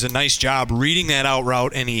Wedge does a nice job reading that out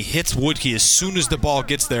route, and he hits Woodkey as soon as the ball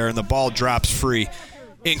gets there, and the ball drops free.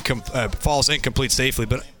 Falls incomplete safely,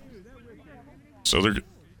 but so they're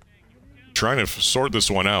trying to sort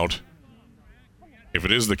this one out. If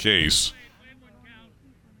it is the case,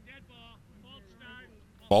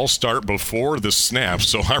 false start before the snap,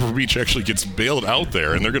 so Harbor Beach actually gets bailed out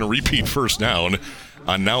there, and they're going to repeat first down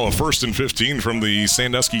on now a 1st and 15 from the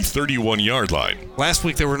Sandusky 31-yard line. Last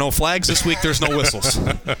week there were no flags. This week there's no whistles.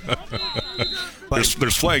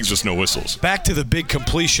 There's flags, just no whistles. Back to the big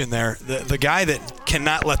completion there. The guy that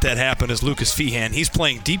cannot let that happen is Lucas Feehan. He's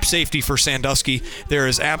playing deep safety for Sandusky. There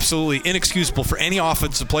is absolutely inexcusable for any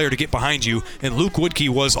offensive player to get behind you, and Luke Woodkey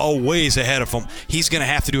was always ahead of him. He's going to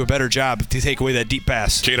have to do a better job to take away that deep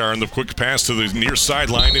pass. Kadar on the quick pass to the near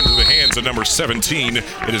sideline into the hands of number 17.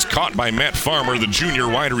 It is caught by Matt Farmer, the junior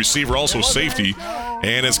wide receiver, also safety.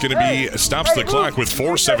 And it's going to be stops the clock with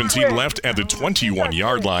 4:17 left at the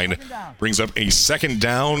 21-yard line. Brings up a 2nd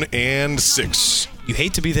down and 6. You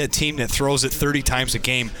hate to be that team that throws it 30 times a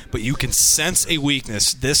game, but you can sense a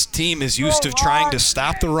weakness. This team is used to trying to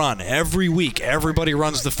stop the run every week. Everybody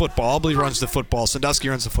runs the football. Albany runs the football. Sandusky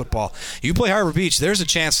runs the football. You play Harbor Beach, there's a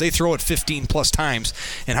chance they throw it 15-plus times,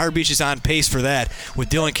 and Harbor Beach is on pace for that with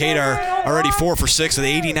Dylan Kadar already 4 for 6 with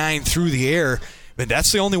 89 through the air. But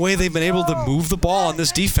that's the only way they've been able to move the ball on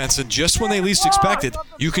this defense, and just when they least expect it,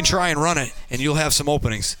 you can try and run it, and you'll have some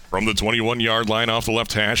openings. From the 21-yard line off the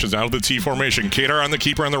left hash is out of the T formation. Kadar on the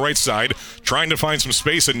keeper on the right side, trying to find some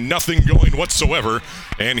space and nothing going whatsoever,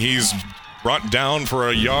 and he's brought down for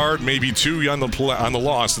a yard, maybe 2 on the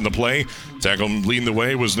loss in the play. Tackle leading the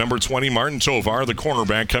way was number 20, Martin Tovar, the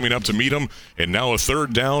cornerback, coming up to meet him, and now a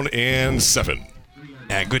 3rd down and 7.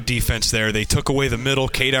 Yeah, good defense there. They took away the middle.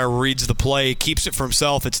 Kadar reads the play, keeps it for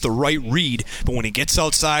himself. It's the right read. But when he gets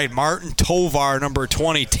outside, Martin Tovar, number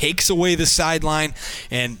 20, takes away the sideline,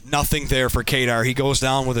 and nothing there for Kadar. He goes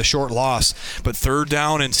down with a short loss. But 3rd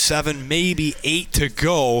down and 7, maybe 8 to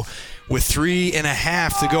go. With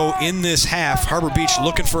 3.5 to go in this half, Harbor Beach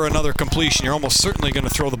looking for another completion. You're almost certainly going to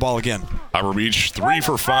throw the ball again. Harbor Beach 3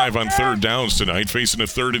 for 5 on 3rd downs tonight, facing a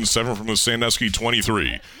 3rd and 7 from the Sandusky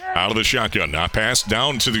 23. Out of the shotgun, not passed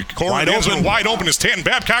down to the corner. Wide open is Tanton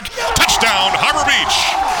Babcock. Touchdown, Harbor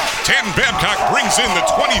Beach. Tanton Babcock brings in the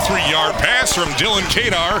 23-yard pass from Dylan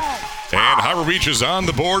Kadar. And Harbor Beach is on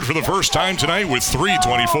the board for the first time tonight with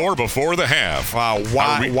 3:24 before the half. Wow,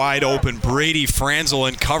 wide open. Brady Franzel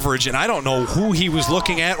in coverage, and I don't know who he was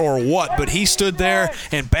looking at or what, but he stood there,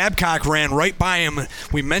 and Babcock ran right by him.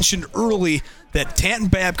 We mentioned early that Tanton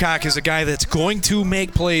Babcock is a guy that's going to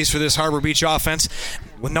make plays for this Harbor Beach offense.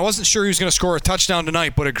 I wasn't sure he was going to score a touchdown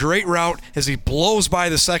tonight, but a great route as he blows by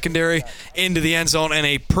the secondary into the end zone, and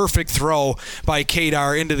a perfect throw by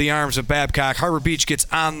Kadar into the arms of Babcock. Harbor Beach gets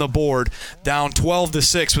on the board, down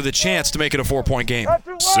 12-6 with a chance to make it a 4-point game.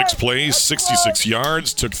 6 plays, 66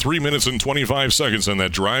 yards. Took 3 minutes and 25 seconds on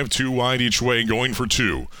that drive. 2 wide each way, going for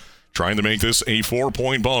 2. Trying to make this a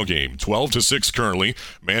 4-point ball game. 12-6 currently.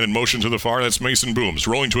 Man in motion to the far. That's Mason Booms.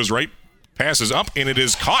 Rolling to his right. Passes up, and it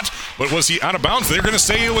is caught. But was he out of bounds? They're going to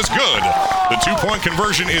say it was good. The 2-point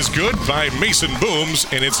conversion is good by Mason Booms,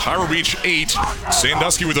 and it's Harbor Beach 8.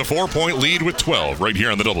 Sandusky with a 4-point lead with 12 right here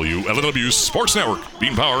on the WLW Sports Network,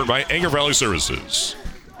 being powered by Anger Valley Services.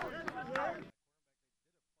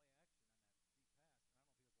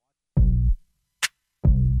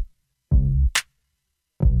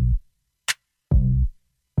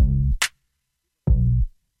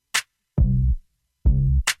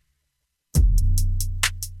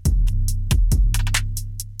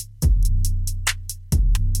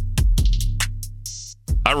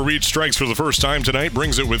 Harbor Beach strikes for the first time tonight,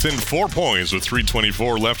 brings it within 4 points with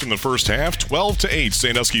 3:24 left in the first half. 12-8,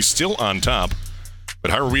 Sandusky still on top.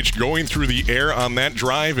 But Harbor Beach going through the air on that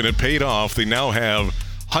drive, and it paid off. They now have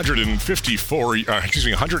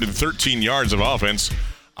 113 yards of offense.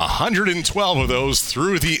 112 of those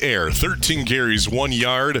through the air. 13 carries, 1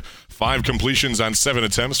 yard, 5 completions on 7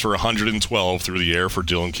 attempts for 112 through the air for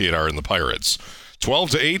Dylan Kadar and the Pirates.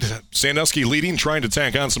 12-8, Sandusky leading, trying to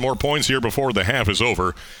tack on some more points here before the half is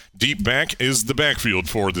over. Deep back is the backfield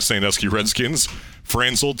for the Sandusky Redskins.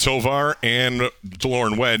 Franzel, Tovar, and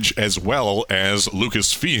DeLorean Wedge, as well as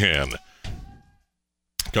Lucas Feehan.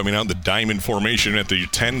 Coming out the diamond formation at the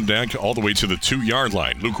 10 deck all the way to the 2-yard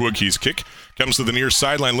line. Luke Woodkey's kick comes to the near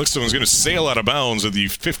sideline. Looks like he's going to sail out of bounds at the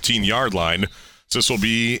 15-yard line. So this will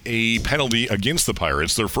be a penalty against the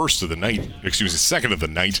Pirates, their second of the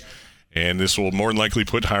night. And this will more than likely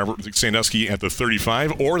put Sandusky at the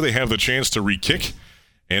 35, or they have the chance to re-kick.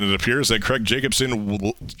 And it appears that Craig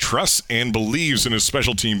Jacobson trusts and believes in his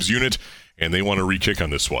special teams unit, and they want to re-kick on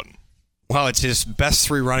this one. Well, it's his best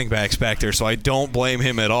 3 running backs back there, so I don't blame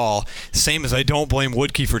him at all. Same as I don't blame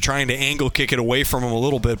Woodkey for trying to angle kick it away from him a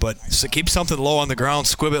little bit, but keep something low on the ground,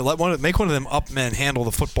 squib it, make one of them up men handle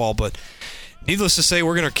the football. But needless to say,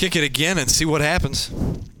 we're going to kick it again and see what happens.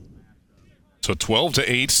 So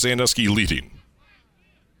 12-8, Sandusky leading.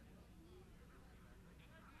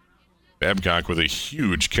 Babcock with a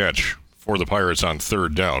huge catch for the Pirates on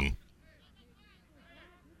 3rd down.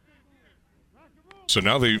 So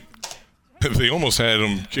now they almost had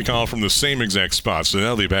him kick off from the same exact spot. So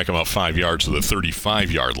now they back about 5 yards to the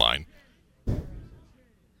 35-yard line.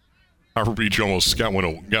 Harbor Beach almost got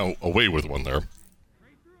away with one there.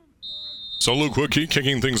 So Luke Woodkey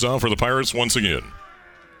kicking things off for the Pirates once again.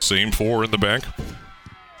 Same 4 in the back.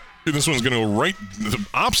 This one's going to go right the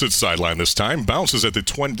opposite sideline this time. Bounces at the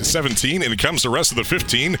 17, and it comes the rest of the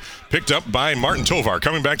 15. Picked up by Martin Tovar.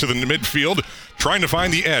 Coming back to the midfield, trying to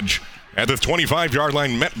find the edge. At the 25-yard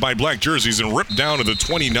line, met by black jerseys and ripped down to the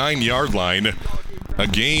 29-yard line. A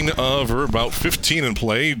gain of about 15 in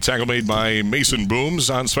play. Tackle made by Mason Booms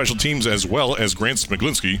on special teams as well as Grant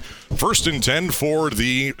Smiglinski. 1st and 10 for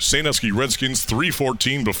the Sandusky Redskins.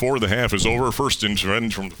 3:14 before the half is over. 1st and 10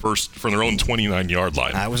 from their own 29-yard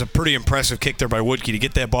line. It was a pretty impressive kick there by Woodkey to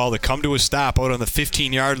get that ball to come to a stop out on the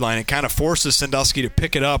 15-yard line. It kind of forces Sandusky to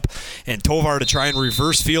pick it up and Tovar to try and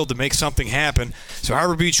reverse field to make something happen. So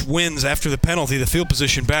Harbor Beach wins after the penalty, the field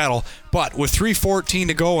position battle. But with 3:14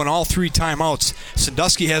 to go and all 3 timeouts,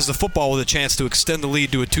 Sandusky has the football with a chance to extend the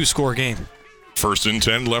lead to a 2-score game. 1st and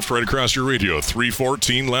 10 left right across your radio.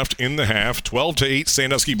 3:14 left in the half. 12-8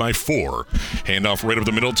 Sandusky by 4. Handoff right up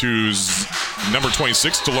the middle to number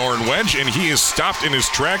 26, DeLauren Wedge, and he is stopped in his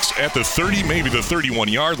tracks at the 30, maybe the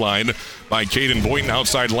 31-yard line by Caden Boynton,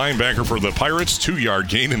 outside linebacker for the Pirates. 2-yard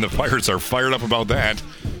gain, and the Pirates are fired up about that.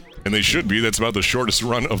 And they should be. That's about the shortest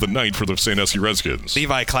run of the night for the Sandusky Redskins.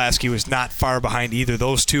 Levi Klasky was not far behind either.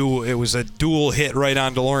 Those two, it was a dual hit right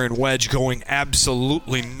on DeLauren Wedge going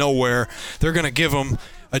absolutely nowhere. They're going to give him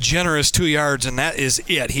a generous 2 yards, and that is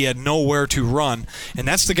it. He had nowhere to run. And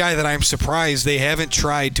that's the guy that I'm surprised they haven't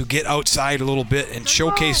tried to get outside a little bit and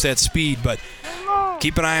showcase that speed. But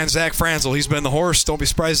keep an eye on Zach Franzel. He's been the horse. Don't be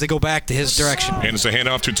surprised they go back to his direction. And it's a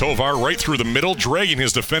handoff to Tovar right through the middle, dragging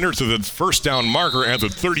his defender to the first down marker at the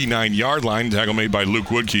 39-yard line. Tackle made by Luke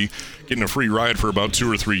Woodkey, getting a free ride for about 2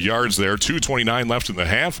 or 3 yards there. 2:29 left in the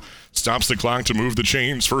half. Stops the clock to move the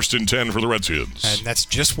chains. 1st and 10 for the Redskins. And that's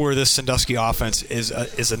just where this Sandusky offense is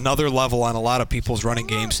another level on a lot of people's running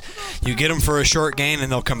games. You get them for a short gain, and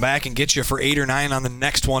they'll come back and get you for 8 or 9 on the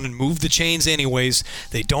next one and move the chains anyways.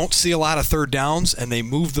 They don't see a lot of third downs, and they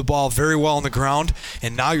move the ball very well on the ground.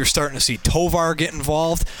 And now you're starting to see Tovar get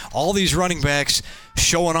involved. All these running backs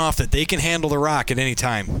showing off that they can handle the rock at any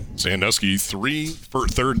time. Sandusky 3 for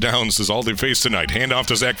third downs is all they face tonight. Handoff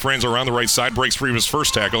to Zach Franzel around the right side, breaks free of his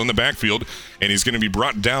first tackle in the backfield, and he's going to be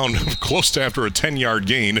brought down close to after a 10-yard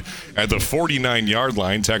gain at the 49-yard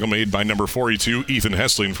line. Tackle made by number 42, Ethan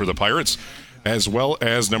Hessling for the Pirates, as well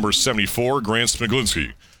as number 74, Grant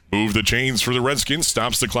Smiglinski. Move the chains for the Redskins,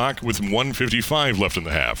 stops the clock with 1:55 left in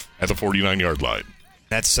the half at the 49-yard line.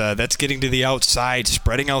 That's getting to the outside,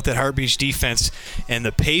 spreading out that Harbor Beach defense, and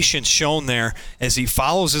the patience shown there as he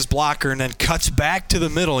follows his blocker and then cuts back to the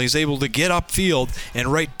middle. He's able to get upfield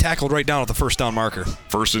and tackled right down at the first down marker.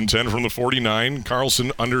 1st and 10 from the 49.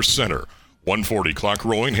 Carlson under center. 1:40 clock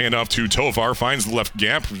rolling. Handoff to Tovar, finds the left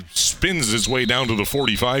gap, spins his way down to the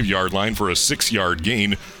 45-yard line for a 6-yard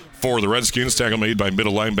gain for the Redskins. Tackle made by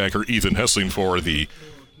middle linebacker Ethan Hessling for the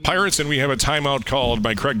Pirates, and we have a timeout called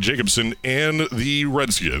by Craig Jacobson and the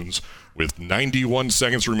Redskins with 91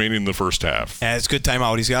 seconds remaining in the first half. Yeah, it's a good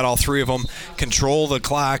timeout. He's got all 3 of them. Control the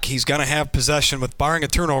clock. He's going to have possession. With barring a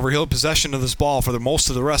turnover, he'll have possession of this ball for most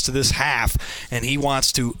of the rest of this half, and he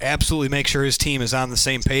wants to absolutely make sure his team is on the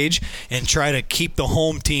same page and try to keep the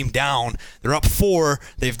home team down. They're up 4.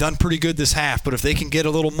 They've done pretty good this half, but if they can get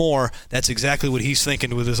a little more, that's exactly what he's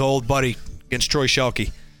thinking with his old buddy against Troy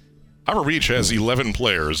Schelke. Harbor Beach has 11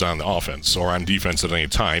 players on the offense or on defense at any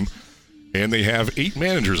time, and they have 8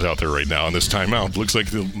 managers out there right now in this timeout. Looks like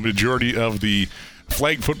the majority of the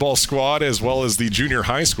flag football squad as well as the junior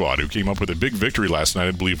high squad who came up with a big victory last night.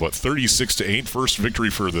 I believe, 36-8, first victory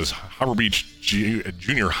for this Harbor Beach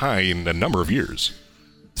junior high in a number of years.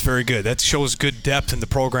 It's very good. That shows good depth in the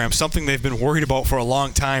program, something they've been worried about for a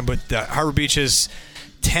long time, but Harbor Beach has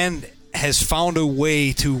found a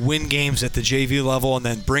way to win games at the JV level and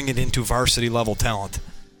then bring it into varsity level talent.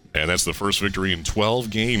 And that's the first victory in 12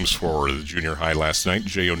 games for the junior high last night.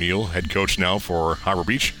 Jay O'Neill, head coach now for Harbor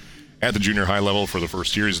Beach at the junior high level for the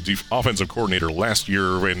first year. He's offensive coordinator last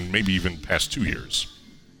year and maybe even past 2 years.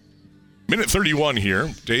 Minute 31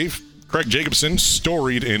 here. Dave, Craig Jacobson,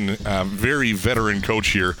 storied and very veteran coach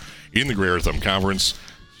here in the Greater Thumb Conference.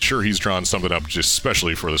 Sure, he's drawn something up just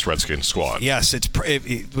especially for this Redskins squad. Yes, it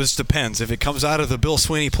depends. If it comes out of the Bill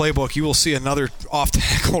Sweeney playbook, you will see another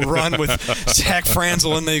off-tackle run with Zach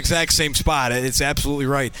Franzel in the exact same spot. It's absolutely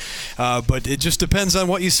right. But it just depends on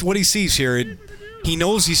what he sees here. He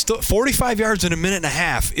knows he's still 45 yards in a minute and a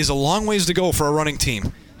half is a long ways to go for a running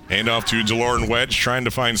team. Handoff to DeLauren Wedge, trying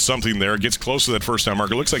to find something there. Gets close to that first down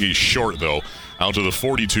marker. Looks like he's short, though, out to the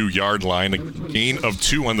 42-yard line. A gain of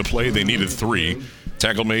 2 on the play. They needed 3.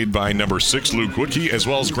 Tackle made by number 6, Luke Woodkey, as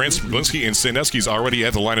well as Grant Smiglinski, and Sandusky's already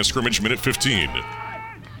at the line of scrimmage, minute 15.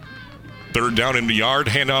 3rd down in the yard,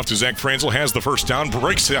 handoff to Zach Franzel, has the first down,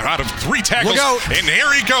 breaks it out of 3 tackles, and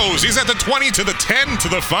there he goes. He's at the 20, to the 10, to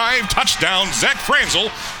the 5, touchdown. Zach Franzel,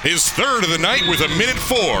 his 3rd of the night with a minute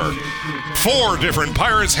 4. 4 different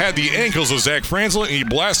Pirates had the ankles of Zach Franzel, and he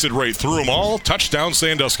blasted right through them all. Touchdown,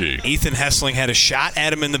 Sandusky. Ethan Hessling had a shot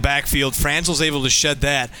at him in the backfield. Franzel's able to shed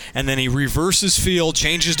that, and then he reverses field,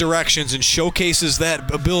 changes directions, and showcases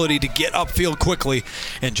that ability to get upfield quickly.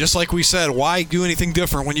 And just like we said, why do anything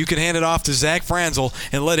different when you can hand it off to Zach Franzel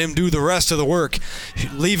and let him do the rest of the work,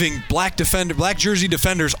 leaving black jersey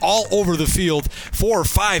defenders all over the field. 4 or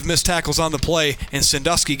 5 missed tackles on the play, and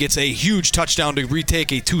Sandusky gets a huge touchdown to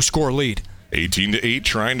retake a 2-score lead. 18-8,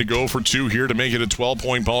 trying to go for 2 here to make it a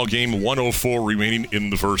 12-point ball game. 1:04 remaining in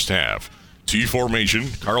the first half. T formation,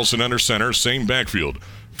 Carlson under center, same backfield.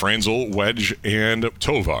 Franzel, Wedge, and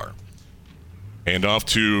Tovar. And off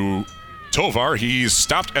to Tovar. He's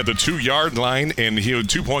stopped at the 2-yard line, and his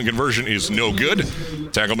 2-point conversion is no good.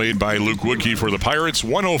 Tackle made by Luke Woodkey for the Pirates.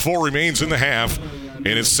 1:04 remains in the half, and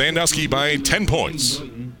it's Sandusky by 10 points.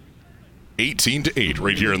 18-8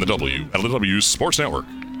 right here in the WLW Sports Network.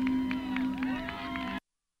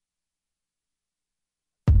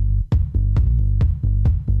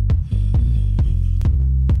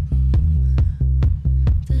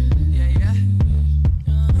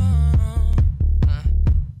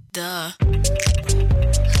 Duh.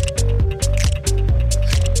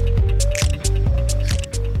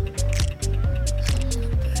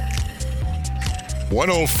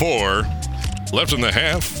 $104 left in the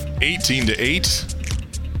half, 18-8.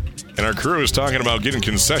 And our crew is talking about getting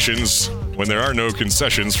concessions when there are no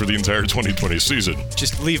concessions for the entire 2020 season.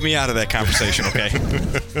 Just leave me out of that conversation, okay?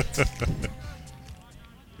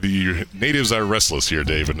 The natives are restless here,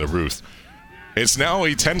 Dave, in the booth. It's now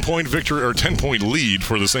a 10-point victory or 10-point lead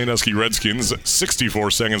for the Sandusky Redskins. 64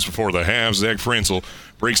 seconds before the half, Zach Franzel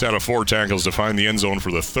breaks out of 4 tackles to find the end zone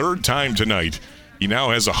for the 3rd time tonight. He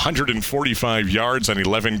now has 145 yards on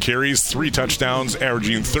 11 carries, 3 touchdowns,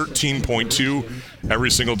 averaging 13.2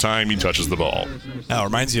 every single time he touches the ball. Now, it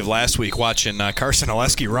reminds you of last week watching Carson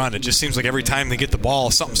Oleski run. It just seems like every time they get the ball,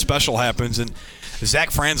 something special happens, and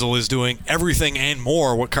Zach Franzel is doing everything and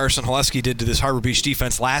more what Carson Oleski did to this Harbor Beach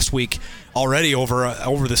defense last week already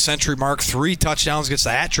over the century mark. 3 touchdowns, gets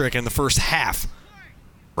the hat trick in the first half.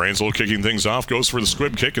 Franzel kicking things off, goes for the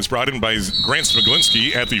squib kick. It's brought in by Grant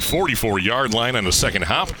Smiglinski at the 44-yard line on the second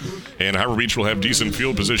hop. And Harbor Beach will have decent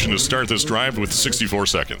field position to start this drive with 64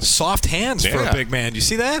 seconds. Soft hands for a big man. You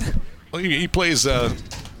see that? Well, he plays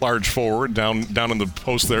large forward down in the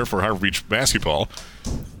post there for Harbor Beach basketball.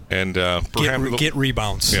 And get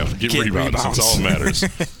rebounds. Yeah, get rebounds. That's all that matters.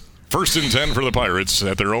 1st and 10 for the Pirates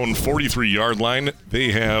at their own 43-yard line.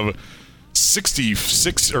 They have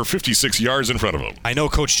 56 yards in front of him. I know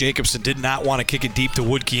Coach Jacobson did not want to kick it deep to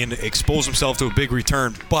Woodkey and expose himself to a big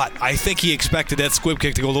return, but I think he expected that squib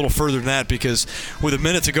kick to go a little further than that, because with a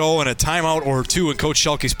minute to go and a timeout or 2 in Coach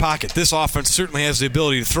Schelke's pocket, this offense certainly has the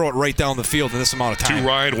ability to throw it right down the field in this amount of time. 2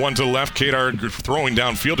 wide, 1 to the left. Kadar throwing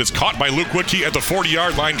downfield. It's caught by Luke Woodkey at the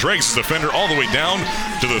 40-yard line. Drags his defender all the way down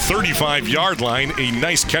to the 35-yard line. A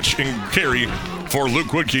nice catch and carry for Luke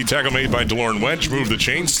Woodkey. Tackle made by DeLorne Wedge. Move the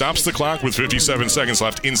chain. Stops the clock with 57 seconds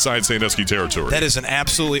left inside Sandusky territory. That is an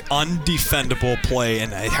absolutely undefendable play,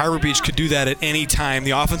 and Harbor Beach could do that at any time.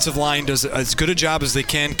 The offensive line does as good a job as they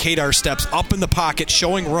can. Kadar steps up in the pocket,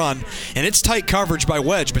 showing run, and it's tight coverage by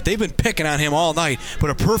Wedge, but they've been picking on him all night.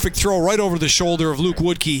 But a perfect throw right over the shoulder of Luke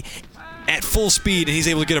Woodkey at full speed, and he's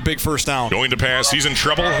able to get a big first down. Going to pass, he's in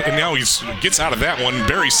trouble, and now he gets out of that one.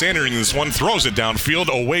 Barry Sanders in this one, throws it downfield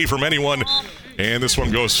away from anyone, and this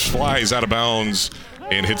one flies out of bounds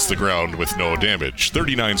and hits the ground with no damage.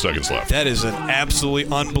 39 seconds left. That is an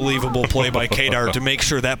absolutely unbelievable play by Kadar to make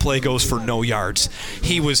sure that play goes for no yards.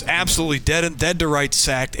 He was absolutely dead to right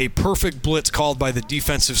sacked. A perfect blitz called by the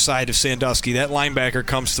defensive side of Sandusky. That linebacker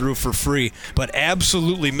comes through for free, but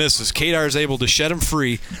absolutely misses. Kadar is able to shed him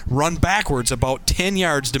free, run backwards about 10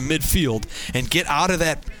 yards to midfield, and get out of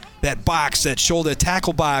that box, that shoulder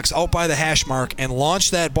tackle box out by the hash mark, and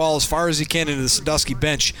launch that ball as far as he can into the Sandusky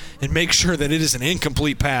bench and make sure that it is an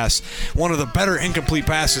incomplete pass. One of the better incomplete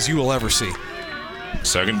passes you will ever see.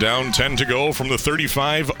 2nd down, 10 to go from the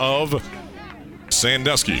 35 of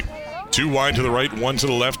Sandusky. 2 wide to the right, 1 to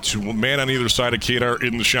the left. 2 man on either side of Kadar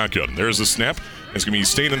in the shotgun. There's the snap. It's going to be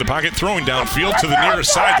staying in the pocket, throwing downfield to the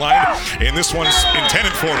nearest sideline. And this one's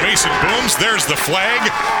intended for Mason Booms. There's the flag.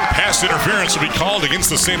 Pass interference will be called against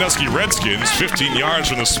the Sandusky Redskins. 15 yards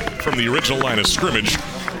from the original line of scrimmage.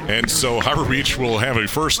 And so Harbor Beach will have a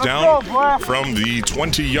first down from the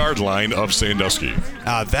 20-yard line of Sandusky.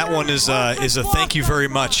 That one is a thank you very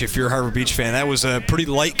much if you're a Harbor Beach fan. That was a pretty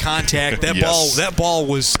light contact. That ball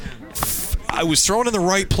was I was thrown in the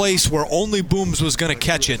right place where only Booms was going to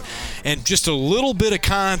catch it. And just a little bit of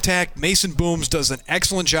contact. Mason Booms does an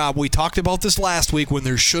excellent job. We talked about this last week when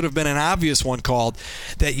there should have been an obvious one called,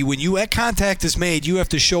 that when contact is made, you have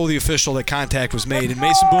to show the official that contact was made. And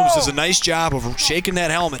Mason Booms does a nice job of shaking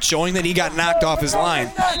that helmet, showing that he got knocked off his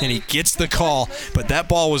line, and he gets the call. But that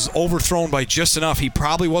ball was overthrown by just enough. He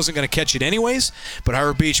probably wasn't going to catch it anyways, but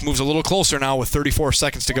Harbor Beach moves a little closer now with 34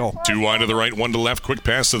 seconds to go. 2 wide to the right, 1 to left. Quick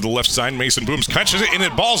pass to the left side. Mason Booms catches it, and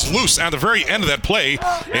it ball's loose at the very end of that play.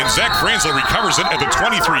 And Zach Franzel recovers it at the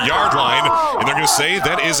 23-yard line. And they're going to say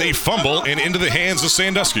that is a fumble and into the hands of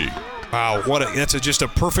Sandusky. Wow, that's just a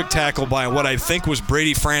perfect tackle by what I think was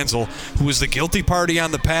Brady Franzel, who was the guilty party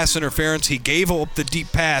on the pass interference. He gave up the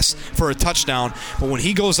deep pass for a touchdown, but when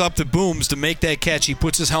he goes up to Booms to make that catch, he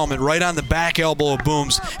puts his helmet right on the back elbow of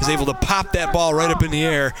Booms, is able to pop that ball right up in the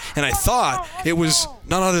air, and I thought it was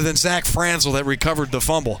none other than Zach Franzel that recovered the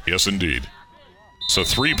fumble. Yes, indeed. So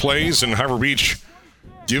 3 plays, and Harbor Beach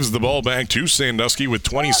gives the ball back to Sandusky with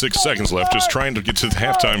 26 seconds left, just trying to get to the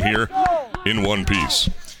halftime here in one piece.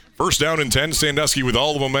 First down and 10, Sandusky with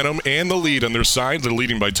all the momentum and the lead on their side. They're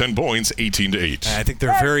leading by 10 points, 18-8. I think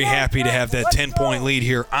they're very happy to have that 10-point lead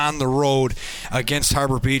here on the road against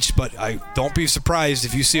Harbor Beach, but don't be surprised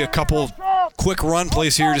if you see a couple quick run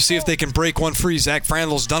plays here to see if they can break one free. Zach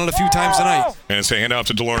Franzel's done it a few times tonight. And it's a handoff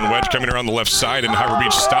to DeLorme Wedge coming around the left side, and Harbor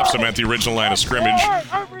Beach stops him at the original line of scrimmage.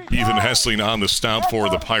 Ethan Hessling on the stop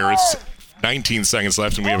for the Pirates. 19 seconds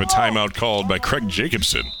left, and we have a timeout called by Craig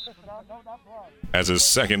Jacobson as his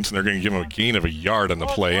second, and they're going to give him a gain of a yard on the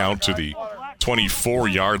play out to the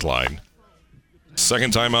 24-yard line.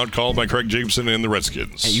 Second timeout called by Craig Jacobson and the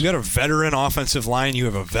Redskins. Hey, you got a veteran offensive line. You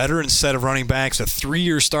have a veteran set of running backs, a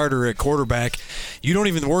 3-year starter at quarterback. You don't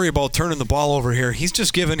even worry about turning the ball over here. He's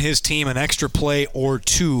just given his team an extra play or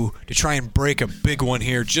two to try and break a big one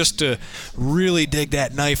here, just to really dig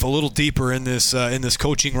that knife a little deeper in this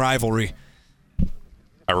coaching rivalry.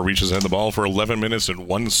 Harbor Beach has had the ball for 11 minutes and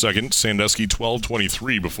 1 second. Sandusky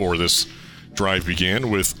 12:23 before this drive began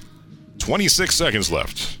with 26 seconds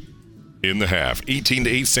left in the half.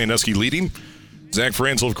 18-8, Sandusky leading. Zach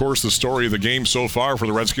Franzel, of course, the story of the game so far for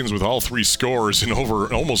the Redskins with all 3 scores and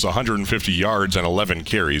over almost 150 yards and 11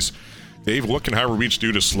 carries. Dave, what can Harbor Beach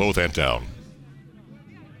do to slow that down,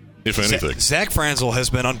 if anything? Zach Franzel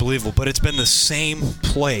has been unbelievable, but it's been the same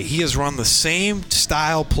play. He has run the same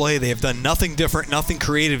style play. They have done nothing different, nothing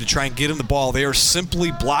creative to try and get him the ball. They are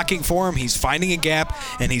simply blocking for him. He's finding a gap,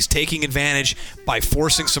 and he's taking advantage by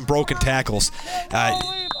forcing some broken tackles.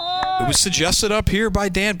 It was suggested up here by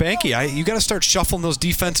Dan Banke. You got to start shuffling those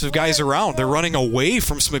defensive guys around. They're running away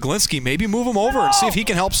from Smiglinski. Maybe move him over and see if he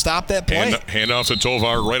can help stop that play. Hand off to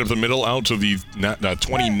Tovar right up the middle out to the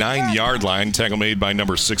 29-yard line. Tackle made by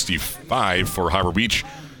number 65 for Harbor Beach.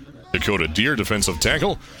 Dakota Deer, defensive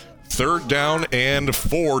tackle. 3rd down and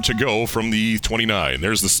 4 to go from the 29.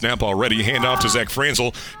 There's the snap already. Hand off to Zach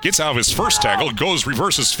Franzel. Gets out of his first tackle.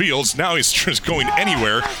 Reverses fields. Now he's just going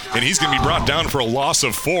anywhere. And he's going to be brought down for a loss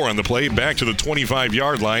of 4 on the play. Back to the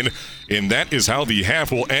 25-yard line. And that is how the half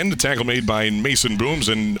will end. Tackle made by Mason Booms.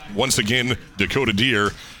 And once again, Dakota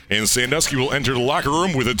Deer. And Sandusky will enter the locker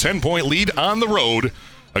room with a 10-point lead on the road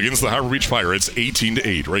against the Harbor Beach Pirates,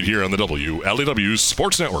 18-8, right here on the WLEW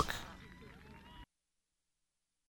Sports Network.